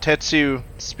 Tetsu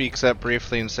speaks up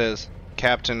briefly and says,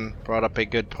 Captain brought up a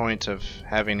good point of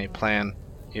having a plan.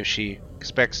 If she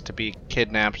expects to be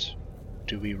kidnapped,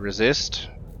 do we resist?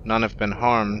 None have been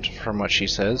harmed, from what she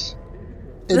says.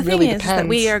 It The really thing is that depends.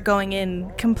 we are going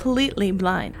in completely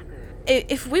blind.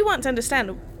 If we want to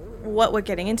understand what we're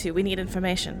getting into, we need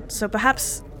information. So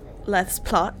perhaps let's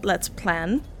plot, let's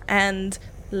plan, and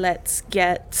let's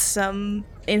get some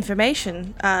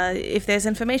information. If there's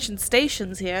information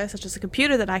stations here, such as a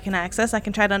computer that I can access, I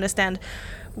can try to understand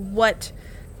what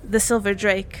the Silver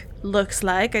Drake looks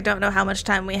like. I don't know how much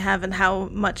time we have and how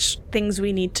much things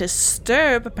we need to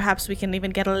stir, but perhaps we can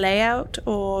even get a layout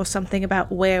or something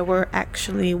about where we're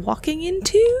actually walking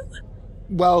into.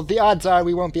 Well, the odds are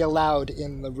we won't be allowed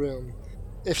in the room.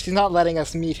 If she's not letting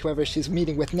us meet whoever she's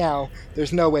meeting with now,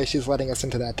 there's no way she's letting us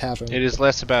into that tavern. It is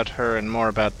less about her and more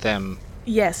about them.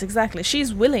 Yes, exactly.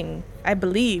 She's willing, I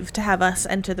believe, to have us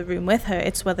enter the room with her.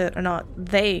 It's whether or not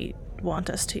they want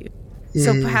us to.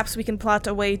 So perhaps we can plot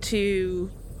a way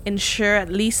to ensure at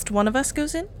least one of us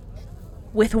goes in?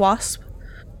 With Wasp?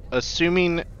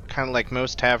 Assuming, kind of like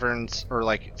most taverns or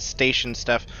like station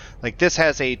stuff, like this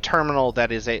has a terminal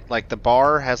that is like the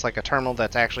bar has like a terminal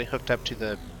that's actually hooked up to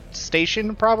the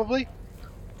station, probably?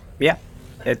 Yeah.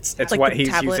 It's Like what the he's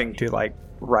tablet? using to, like,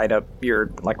 write up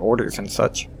your, like, orders and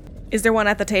such. Is there one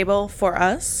at the table for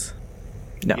us?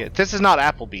 No. Yeah, this is not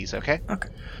Applebee's, okay? Okay.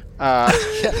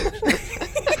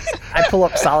 I pull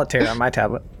up Solitaire on my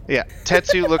tablet. Yeah,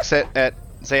 Tetsu looks at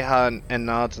Zeha and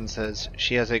nods and says,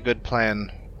 she has a good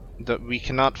plan. That we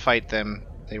cannot fight them.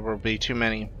 There will be too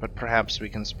many, but perhaps we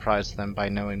can surprise them by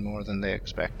knowing more than they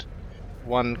expect.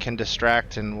 One can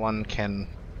distract and one can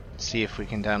see if we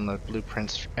can download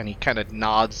blueprints, and he kind of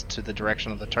nods to the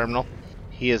direction of the terminal.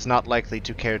 He is not likely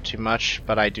to care too much,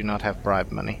 but I do not have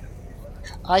bribe money.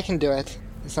 I can do it.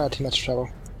 It's not too much trouble.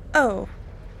 Oh,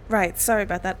 right. Sorry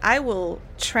about that. I will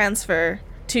transfer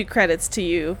 2 credits to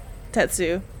you,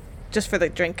 Tetsu, just for the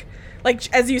drink.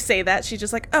 Like, as you say that, she's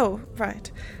just like, oh,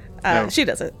 right. No, she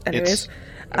does it, anyways.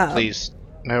 Please.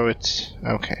 No, it's...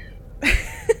 Okay.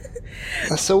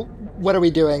 So, what are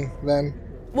we doing, then?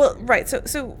 Well, right.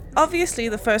 So obviously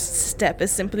the first step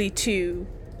is simply to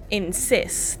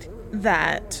insist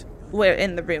that we're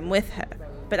in the room with her.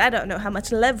 But I don't know how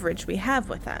much leverage we have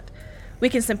with that. We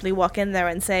can simply walk in there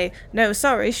and say, no,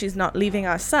 sorry, she's not leaving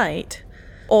our site.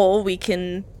 Or we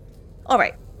can...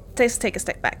 Alright, let's take a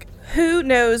step back. Who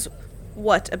knows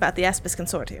what about the Aspis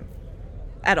Consortium?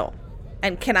 At all?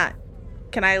 And can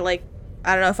I like,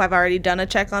 I don't know if I've already done a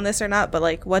check on this or not, but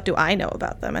like, what do I know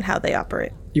about them and how they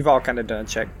operate? You've all kind of done a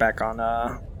check back on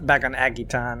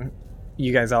Agiton.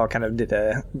 You guys all kind of did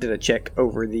a check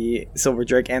over the Silver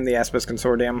Drake and the Aspis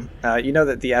Consortium. You know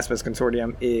that the Aspis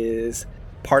Consortium is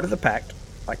part of the Pact,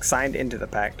 like signed into the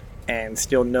Pact, and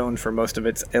still known for most of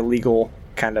its illegal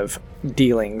kind of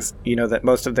dealings. You know that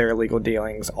most of their illegal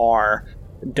dealings are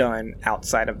done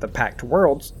outside of the Pact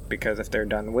worlds, because if they're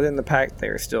done within the Pact,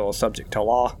 they're still subject to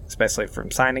law, especially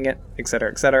from signing it,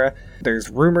 etc., etc. There's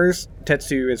rumors,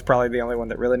 Tetsu is probably the only one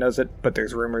that really knows it, but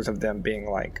there's rumors of them being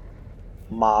like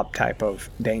mob type of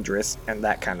dangerous and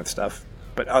that kind of stuff.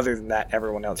 But other than that,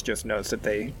 everyone else just knows that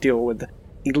they deal with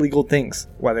illegal things,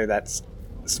 whether that's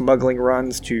smuggling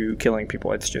runs to killing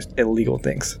people. It's just illegal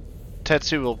things.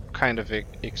 Tetsu will kind of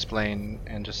explain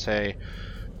and just say,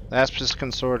 the Aspis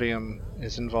Consortium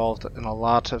is involved in a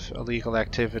lot of illegal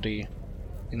activity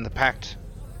in the Pact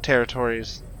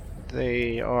territories.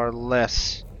 They are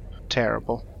less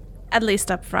terrible. At least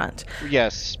up front.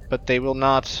 Yes, but they will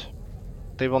not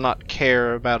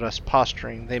care about us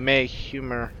posturing. They may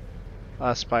humor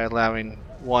us by allowing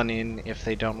one in if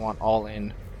they don't want all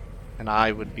in, and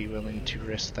I would be willing to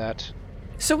risk that.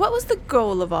 So what was the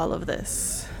goal of all of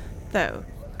this, though?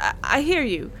 I hear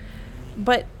you,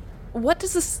 but what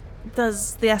does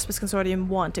the Aspis Consortium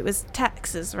want? It was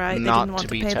taxes, right? They didn't want to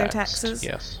pay their taxes?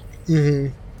 Yes.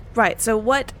 Mm-hmm. Right, so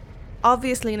what,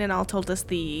 obviously Ninal told us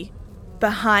the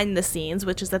behind the scenes,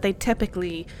 which is that they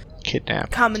typically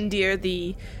commandeer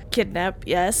the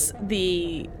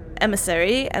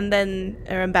emissary, and then,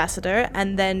 or ambassador,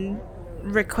 and then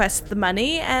request the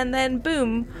money, and then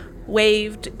boom,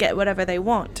 waived, get whatever they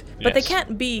want. But they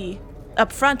can't be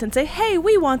upfront and say, hey,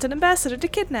 we want an ambassador to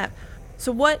kidnap.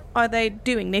 So what are they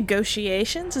doing?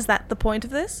 Negotiations? Is that the point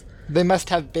of this? They must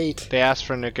have bait. They ask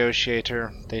for a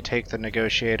negotiator. They take the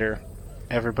negotiator.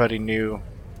 Everybody knew,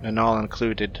 and all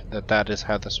included, that is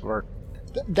how this worked.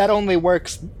 That only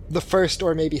works the first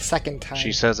or maybe second time.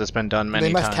 She says it's been done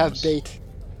many times. They must have bait.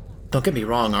 Don't get me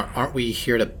wrong. Aren't we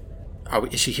here to?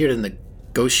 Is she here to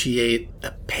negotiate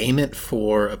a payment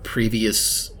for a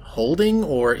previous holding,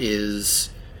 or is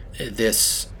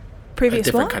this previous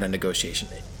a different what? kind of negotiation?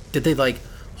 Did they like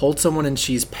hold someone and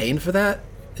she's paying for that?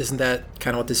 Isn't that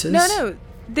kind of what this is? No.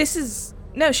 This is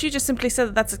she just simply said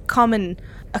that that's a common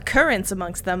occurrence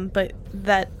amongst them, but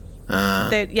that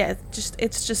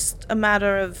it's just a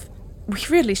matter of we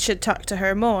really should talk to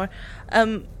her more.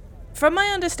 From my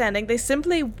understanding, they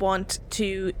simply want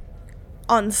to,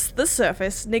 on the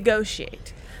surface,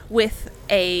 negotiate with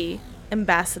a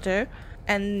ambassador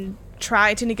and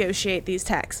try to negotiate these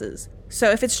taxes. So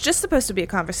if it's just supposed to be a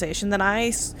conversation, then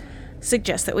I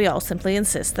suggest that we all simply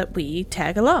insist that we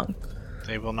tag along.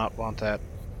 They will not want that.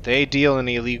 They deal in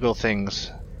illegal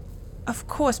things. Of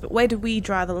course, but where do we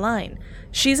draw the line?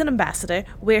 She's an ambassador,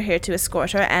 we're here to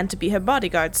escort her and to be her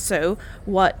bodyguards, so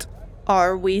what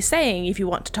are we saying? If you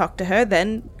want to talk to her,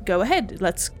 then go ahead.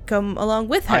 Let's come along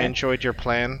with her. I enjoyed your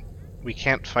plan. We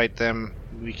can't fight them.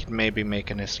 We can maybe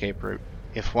make an escape route.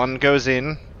 If one goes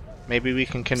in, maybe we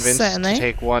can convince to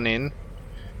take one in,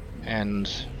 and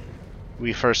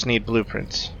we first need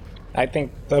blueprints. I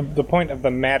think the point of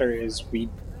the matter is we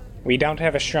don't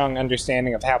have a strong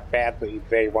understanding of how badly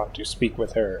they want to speak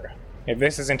with her. If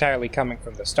this is entirely coming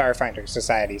from the Starfinder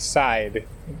Society's side,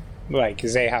 like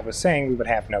Zeha was saying, we would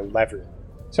have no leverage.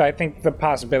 So I think the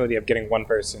possibility of getting one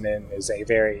person in is a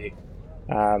very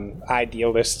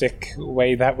idealistic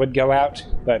way that would go out.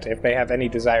 But if they have any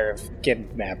desire of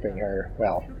kidnapping her,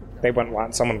 well, they wouldn't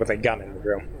want someone with a gun in the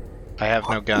room. I have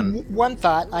no gun. One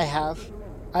thought I have,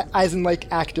 Eisenlake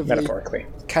actively Metaphorically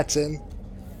cuts in.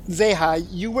 Zeha,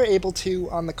 you were able to,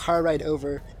 on the car ride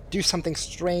over, do something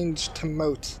strange to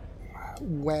Moat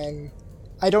when...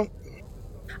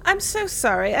 I'm so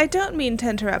sorry. I don't mean to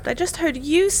interrupt. I just heard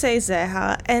you say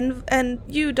Zeha, and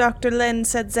you, Dr. Len,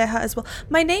 said Zeha as well.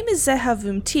 My name is Zeha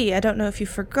Vumti. I don't know if you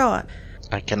forgot.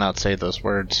 I cannot say those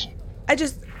words.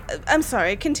 I'm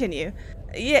sorry. Continue.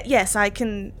 Yes, I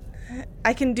can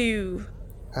do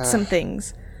some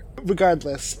things.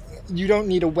 Regardless, you don't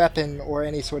need a weapon or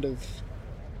any sort of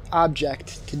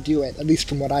object to do it, at least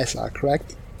from what I saw,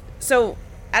 correct? So,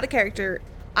 out of character,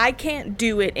 I can't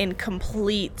do it in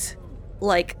complete,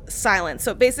 silence.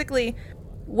 So basically,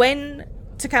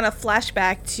 to kind of flash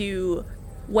back to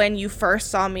when you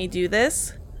first saw me do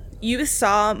this, you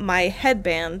saw my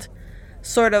headband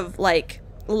sort of,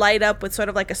 light up with sort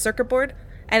of like a circuit board,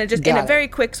 and it just, in a very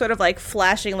quick sort of,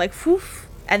 flashing, whoof,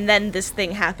 and then this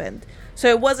thing happened. So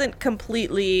it wasn't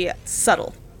completely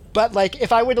subtle. But,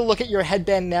 if I were to look at your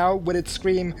headband now, would it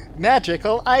scream,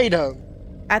 magical item?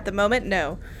 At the moment,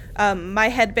 no. My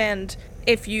headband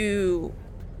if you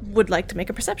would like to make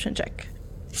a perception check.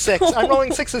 6. I'm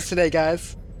rolling 6s today,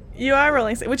 guys. You are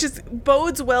rolling, which is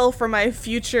bodes well for my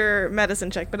future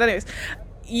medicine check. But anyways,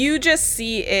 you just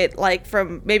see it like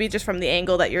from maybe just from the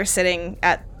angle that you're sitting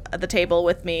at the table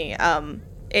with me.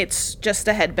 It's just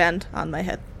a headband on my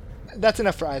head. That's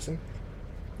enough for Eisen.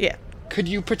 Yeah. Could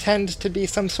you pretend to be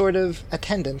some sort of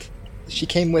attendant? She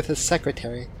came with a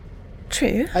secretary.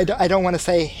 True. I don't want to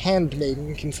say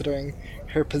handmaiden, considering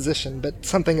her position, but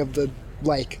something of the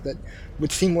like that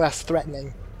would seem less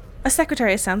threatening. A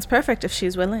secretary sounds perfect if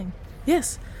she's willing.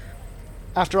 Yes.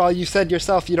 After all, you said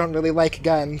yourself you don't really like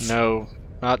guns. No,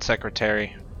 not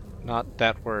secretary. Not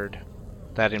that word.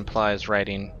 That implies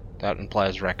writing. That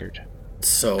implies record.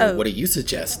 So, what do you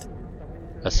suggest?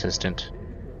 Assistant.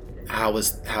 How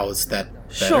is that better?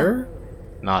 Sure.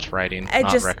 Not writing, It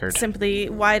not just record. simply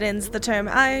widens the term.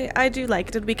 I do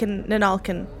like it. Ninal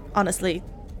can honestly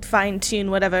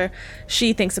fine-tune whatever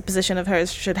she thinks a position of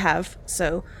hers should have.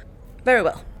 So, very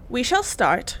well. We shall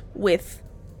start with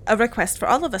a request for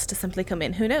all of us to simply come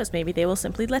in. Who knows, maybe they will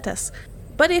simply let us.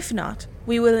 But if not,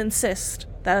 we will insist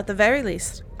that at the very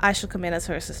least, I shall come in as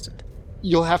her assistant.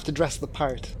 You'll have to dress the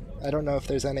part. I don't know if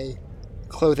there's any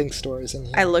clothing stores in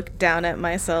here. I look down at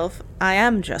myself. I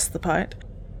am just the part.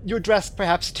 You're dressed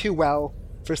perhaps too well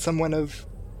for someone of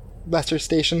lesser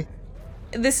station.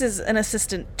 This is an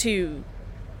assistant to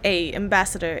a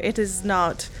ambassador. It is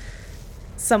not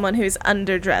someone who's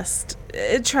underdressed.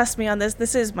 Trust me on this.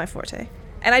 This is my forte.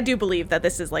 And I do believe that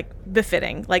this is, like,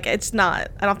 befitting. Like, it's not...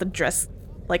 I don't have to dress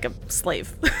like a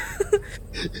slave.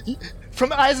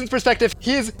 From Eisen's perspective,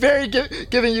 he is very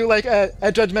giving you, like, a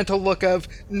judgmental look of,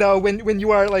 no, when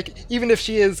you are, like, even if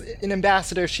she is an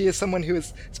ambassador, she is someone who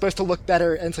is supposed to look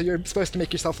better, and so you're supposed to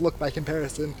make yourself look by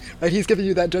comparison. Right? He's giving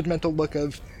you that judgmental look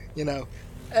of, you know...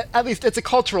 At least it's a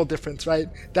cultural difference, right?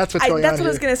 That's what's going on That's what here. I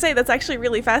was going to say. That's actually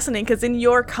really fascinating, because in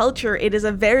your culture, it is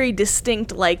a very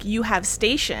distinct, like, you have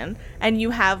station, and you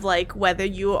have, like, whether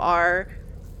you are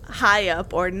high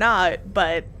up or not,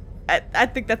 but I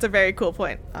think that's a very cool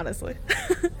point, honestly.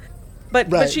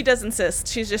 But Right. she does insist.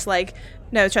 She's just like,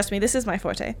 no, trust me, this is my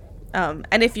forte.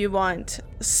 And if you want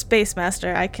Space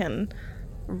Master, I can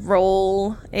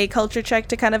roll a culture check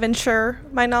to kind of ensure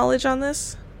my knowledge on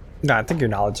this. No, I think your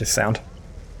knowledge is sound.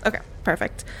 Okay,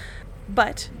 perfect.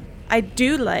 But I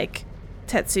do like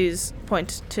Tetsu's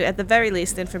point to, at the very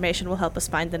least, the information will help us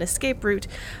find an escape route.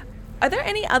 Are there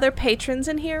any other patrons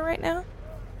in here right now?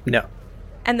 No.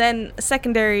 And then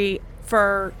secondary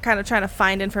for kind of trying to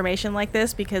find information like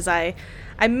this, because I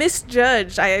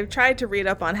misjudged. I tried to read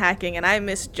up on hacking and I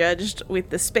misjudged with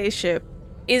the spaceship.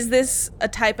 Is this a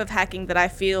type of hacking that I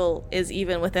feel is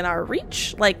even within our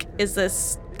reach? Like, is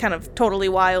this kind of totally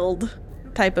wild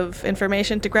type of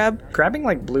information to grab? Grabbing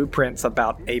like blueprints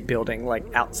about a building, like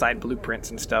outside blueprints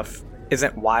and stuff,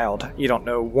 isn't wild. You don't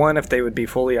know, one, if they would be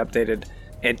fully updated,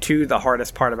 and two, the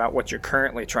hardest part about what you're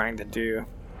currently trying to do,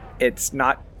 it's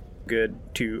not good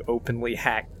to openly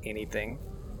hack anything.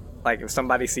 Like, if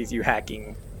somebody sees you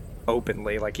hacking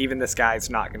openly, like, even this guy's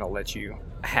not going to let you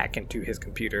hack into his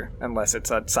computer unless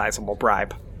it's a sizable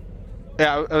bribe.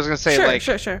 Yeah, I was going to say,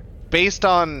 Sure. based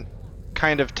on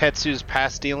kind of Tetsu's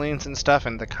past dealings and stuff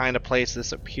and the kind of place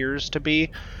this appears to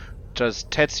be, does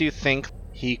Tetsu think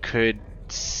he could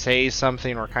say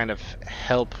something or kind of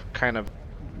help kind of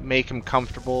make him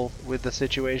comfortable with the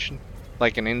situation?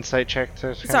 Like an insight check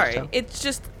to Sorry, it's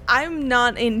just I'm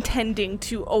not intending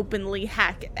to openly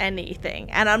hack anything,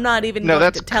 and I'm not even No, going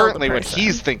that's to tell currently the what person.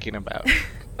 he's thinking about.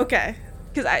 Okay,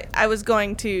 because I was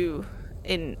going to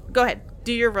go ahead,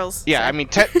 do your rolls. Yeah, sir. I mean,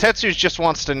 Tetsu just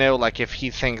wants to know, like, if he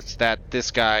thinks that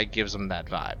this guy gives him that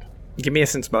vibe. Give me a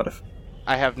sense motive.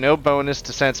 I have no bonus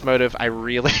to sense motive. I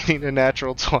really need a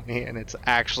natural 20, and it's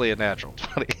actually a natural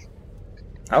 20.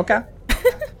 Okay.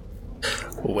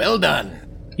 Well done.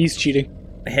 He's cheating.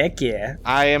 Heck yeah.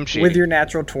 I am cheating. With your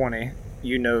natural 20,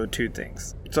 you know two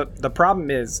things. So the problem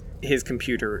is his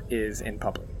computer is in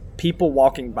public. People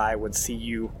walking by would see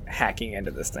you hacking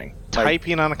into this thing.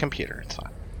 Typing on a computer, it's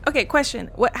fine. Okay,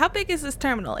 question. How big is this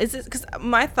terminal? Is it, because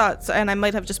my thoughts, and I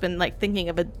might have just been like thinking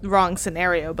of a wrong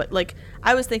scenario, but like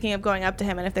I was thinking of going up to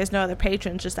him, and if there's no other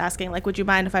patrons, just asking like, would you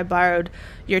mind if I borrowed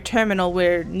your terminal?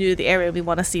 We're new to the area. We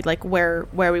want to see like where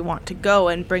we want to go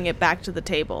and bring it back to the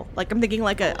table. Like I'm thinking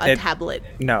like a tablet.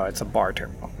 No, it's a bar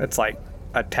terminal. It's like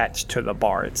attached to the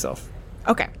bar itself.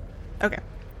 Okay.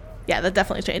 Yeah, that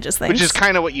definitely changes things. Which is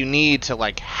kind of what you need to,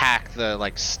 like, hack the,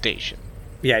 like, station.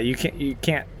 Yeah, you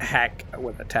can't hack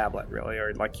with a tablet, really,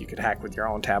 or like you could hack with your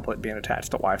own tablet being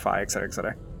attached to Wi-Fi, etc.,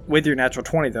 etc. With your natural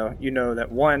 20, though, you know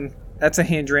that one, that's a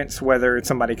hindrance, whether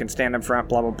somebody can stand in front,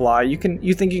 blah blah blah. You think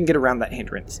you can get around that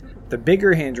hindrance. The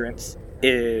bigger hindrance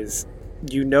is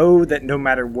you know that no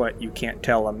matter what, you can't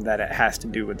tell them that it has to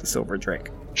do with the Silver Drake.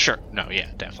 Sure. No,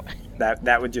 yeah, definitely.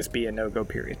 That would just be a no-go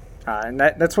period. And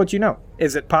that's what you know.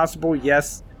 Is it possible?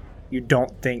 Yes. You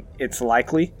don't think it's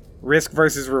likely. Risk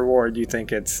versus reward, you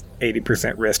think it's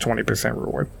 80% risk, 20%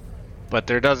 reward. But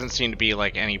there doesn't seem to be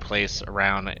like any place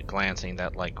around Glancing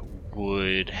that like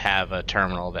would have a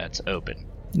terminal that's open.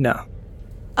 No.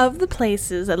 Of the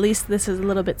places, at least this is a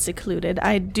little bit secluded,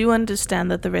 I do understand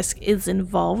that the risk is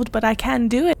involved, but I can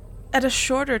do it at a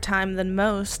shorter time than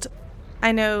most.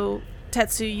 I know,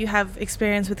 Tetsu, you have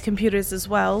experience with computers as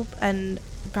well, and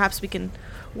perhaps we can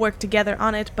work together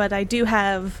on it, but I do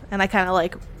have, and I kind of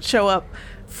like show up,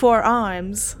 4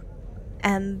 arms,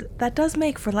 and that does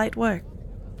make for light work.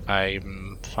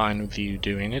 I'm fine with you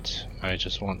doing it. I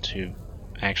just want to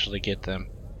actually get them.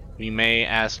 We may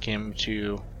ask him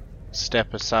to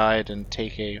step aside and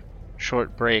take a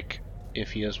short break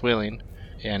if he is willing,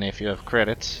 and if you have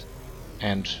credits,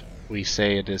 and we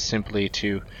say it is simply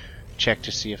to check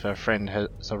to see if our friend has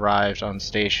arrived on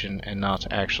station and not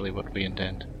actually what we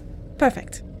intend.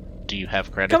 Perfect. Do you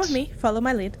have credits? Come with me, follow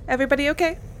my lead. Everybody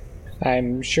okay?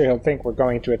 I'm sure he'll think we're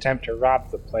going to attempt to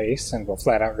rob the place, and will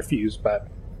flat out refuse, but...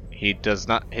 He does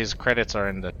not. His credits are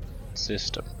in the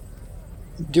system.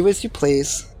 Do as you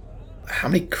please. How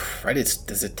many credits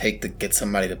does it take to get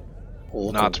somebody to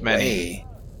look Not away? many.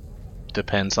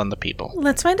 Depends on the people.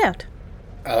 Let's find out.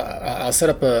 I'll set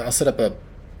up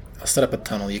a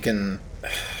tunnel. You can.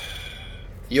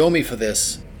 You owe me for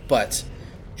this, but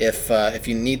if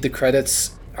you need the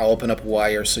credits, I'll open up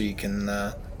wire so you can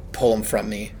pull them from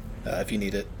me if you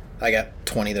need it. I got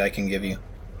 20 that I can give you.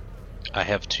 I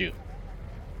have 2.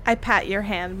 I pat your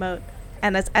hand, Moat,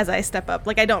 and as I step up,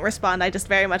 like I don't respond, I just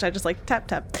like tap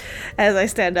tap as I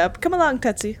stand up. Come along,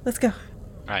 Tetsu, let's go.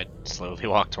 I slowly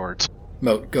walk towards.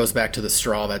 Moat goes back to the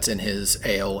straw that's in his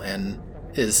ale and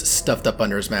is stuffed up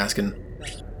under his mask and...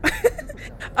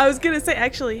 I was gonna say,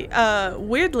 actually,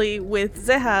 weirdly, with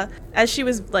Zeha, as she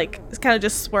was like kind of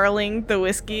just swirling the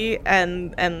whiskey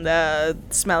and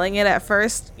smelling it at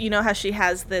first, you know how she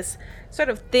has this sort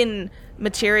of thin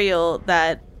material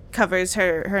that covers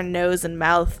her nose and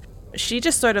mouth. She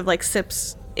just sort of like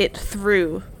sips it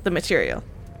through the material.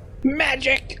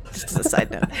 Magic! Just as a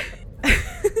side note.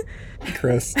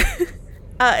 Chris.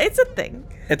 It's a thing.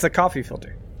 It's a coffee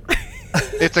filter.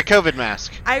 It's a COVID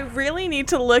mask. I really need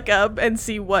to look up and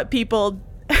see what people...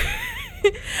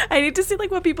 I need to see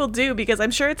like what people do, because I'm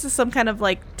sure it's some kind of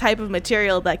like type of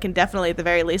material that can definitely at the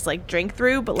very least like drink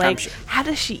through, but like how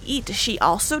does she eat? Does she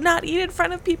also not eat in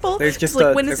front of people? There's just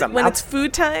like when it's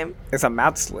food time? It's a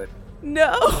mouth slit.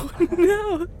 No.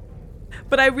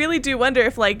 But I really do wonder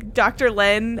if like Dr.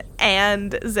 Len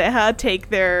and Zeha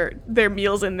take their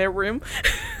meals in their room.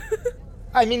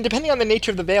 I mean, depending on the nature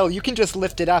of the veil, you can just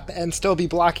lift it up and still be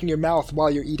blocking your mouth while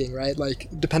you're eating, right? Like,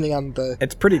 depending on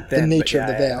it's pretty thin, the nature of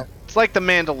the veil. Yeah. It's like the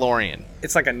Mandalorian.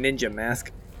 It's like a ninja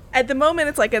mask. At the moment,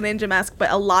 it's like a ninja mask,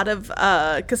 but a lot of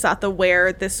Kasatha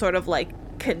wear this sort of like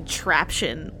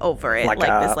contraption over it,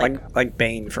 like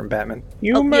Bane from Batman.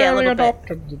 You merely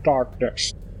adopted the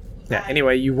darkness. Yeah.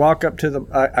 Anyway, you walk up to the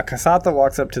a Kasatha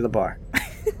walks up to the bar.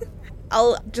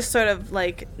 I'll just sort of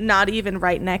like not even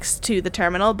right next to the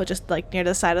terminal, but just like near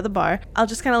the side of the bar. I'll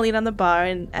just kind of lean on the bar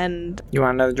and. You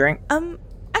want another drink?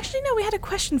 Actually, no. We had a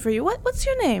question for you. What's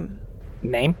your name?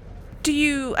 Name? Do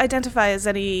you identify as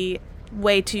any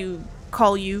way to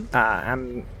call you?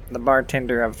 I'm the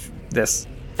bartender of this.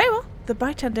 Very well. The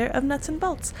bartender of Nuts and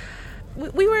Bolts.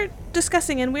 We were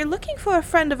discussing, and we're looking for a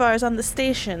friend of ours on the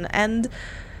station, and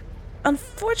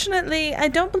unfortunately, I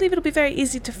don't believe it'll be very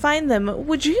easy to find them.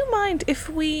 Would you mind if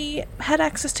we had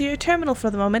access to your terminal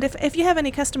for the moment? If you have any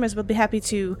customers, we'll be happy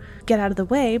to get out of the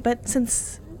way, but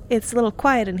since it's a little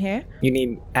quiet in here... You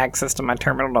need access to my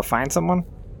terminal to find someone?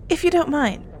 If you don't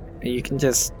mind. You can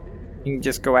just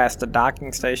go ask the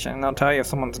docking station, and they'll tell you if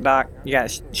someone's docked. You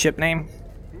got a ship name?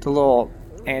 The little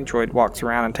android walks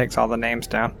around and takes all the names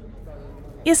down.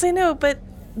 Yes, I know, but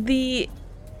the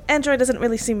android doesn't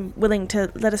really seem willing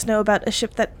to let us know about a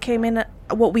ship that came in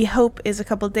what we hope is a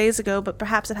couple days ago, but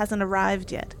perhaps it hasn't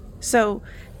arrived yet. So,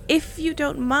 if you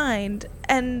don't mind,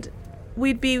 and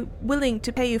we'd be willing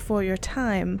to pay you for your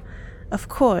time, of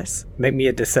course. Make me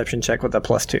a deception check with a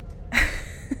 +2.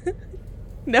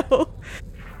 No.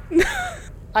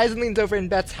 Eisen leans over and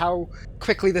bets how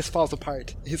quickly this falls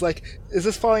apart. He's like, is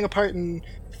this falling apart in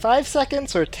 5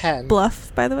 seconds or 10?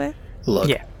 Bluff, by the way? Look,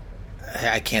 yeah.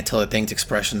 I can't tell the thing's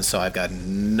expression, so I've got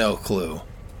no clue.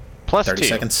 +2. 30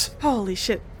 seconds. Holy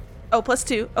shit. Oh,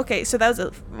 +2. Okay, so that was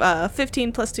a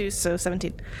 15 plus 2, so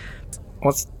 17.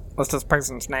 What's this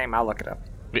person's name? I'll look it up.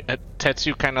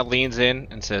 Tetsu kind of leans in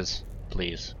and says,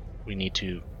 "Please, we need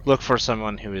to look for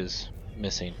someone who is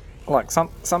missing." Look,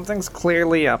 something's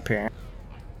clearly up here.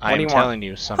 I am telling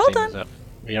you, something is up.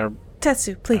 We are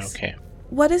Tetsu, please. okay.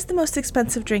 What is the most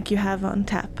expensive drink you have on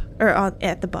tap or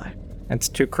at the bar? It's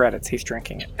 2 credits. He's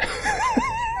drinking it.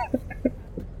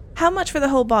 How much for the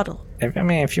whole bottle?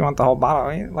 If you want the whole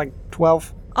bottle, like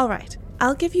 12. All right,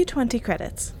 I'll give you 20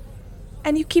 credits,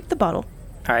 and you keep the bottle.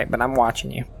 All right, but I'm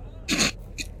watching you.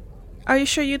 Are you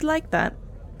sure you'd like that?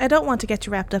 I don't want to get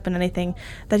you wrapped up in anything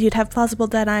that you'd have plausible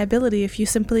deniability if you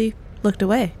simply looked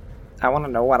away. I want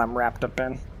to know what I'm wrapped up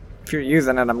in. If you're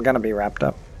using it, I'm gonna be wrapped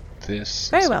up. This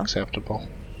Very is well. acceptable.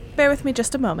 Bear with me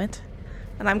just a moment,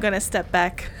 and I'm gonna step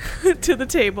back to the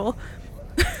table.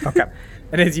 Okay.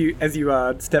 And as you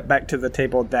step back to the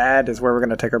table, Dad is where we're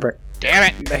gonna take our break.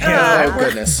 Damn it! Oh,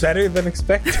 goodness. Better than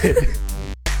expected.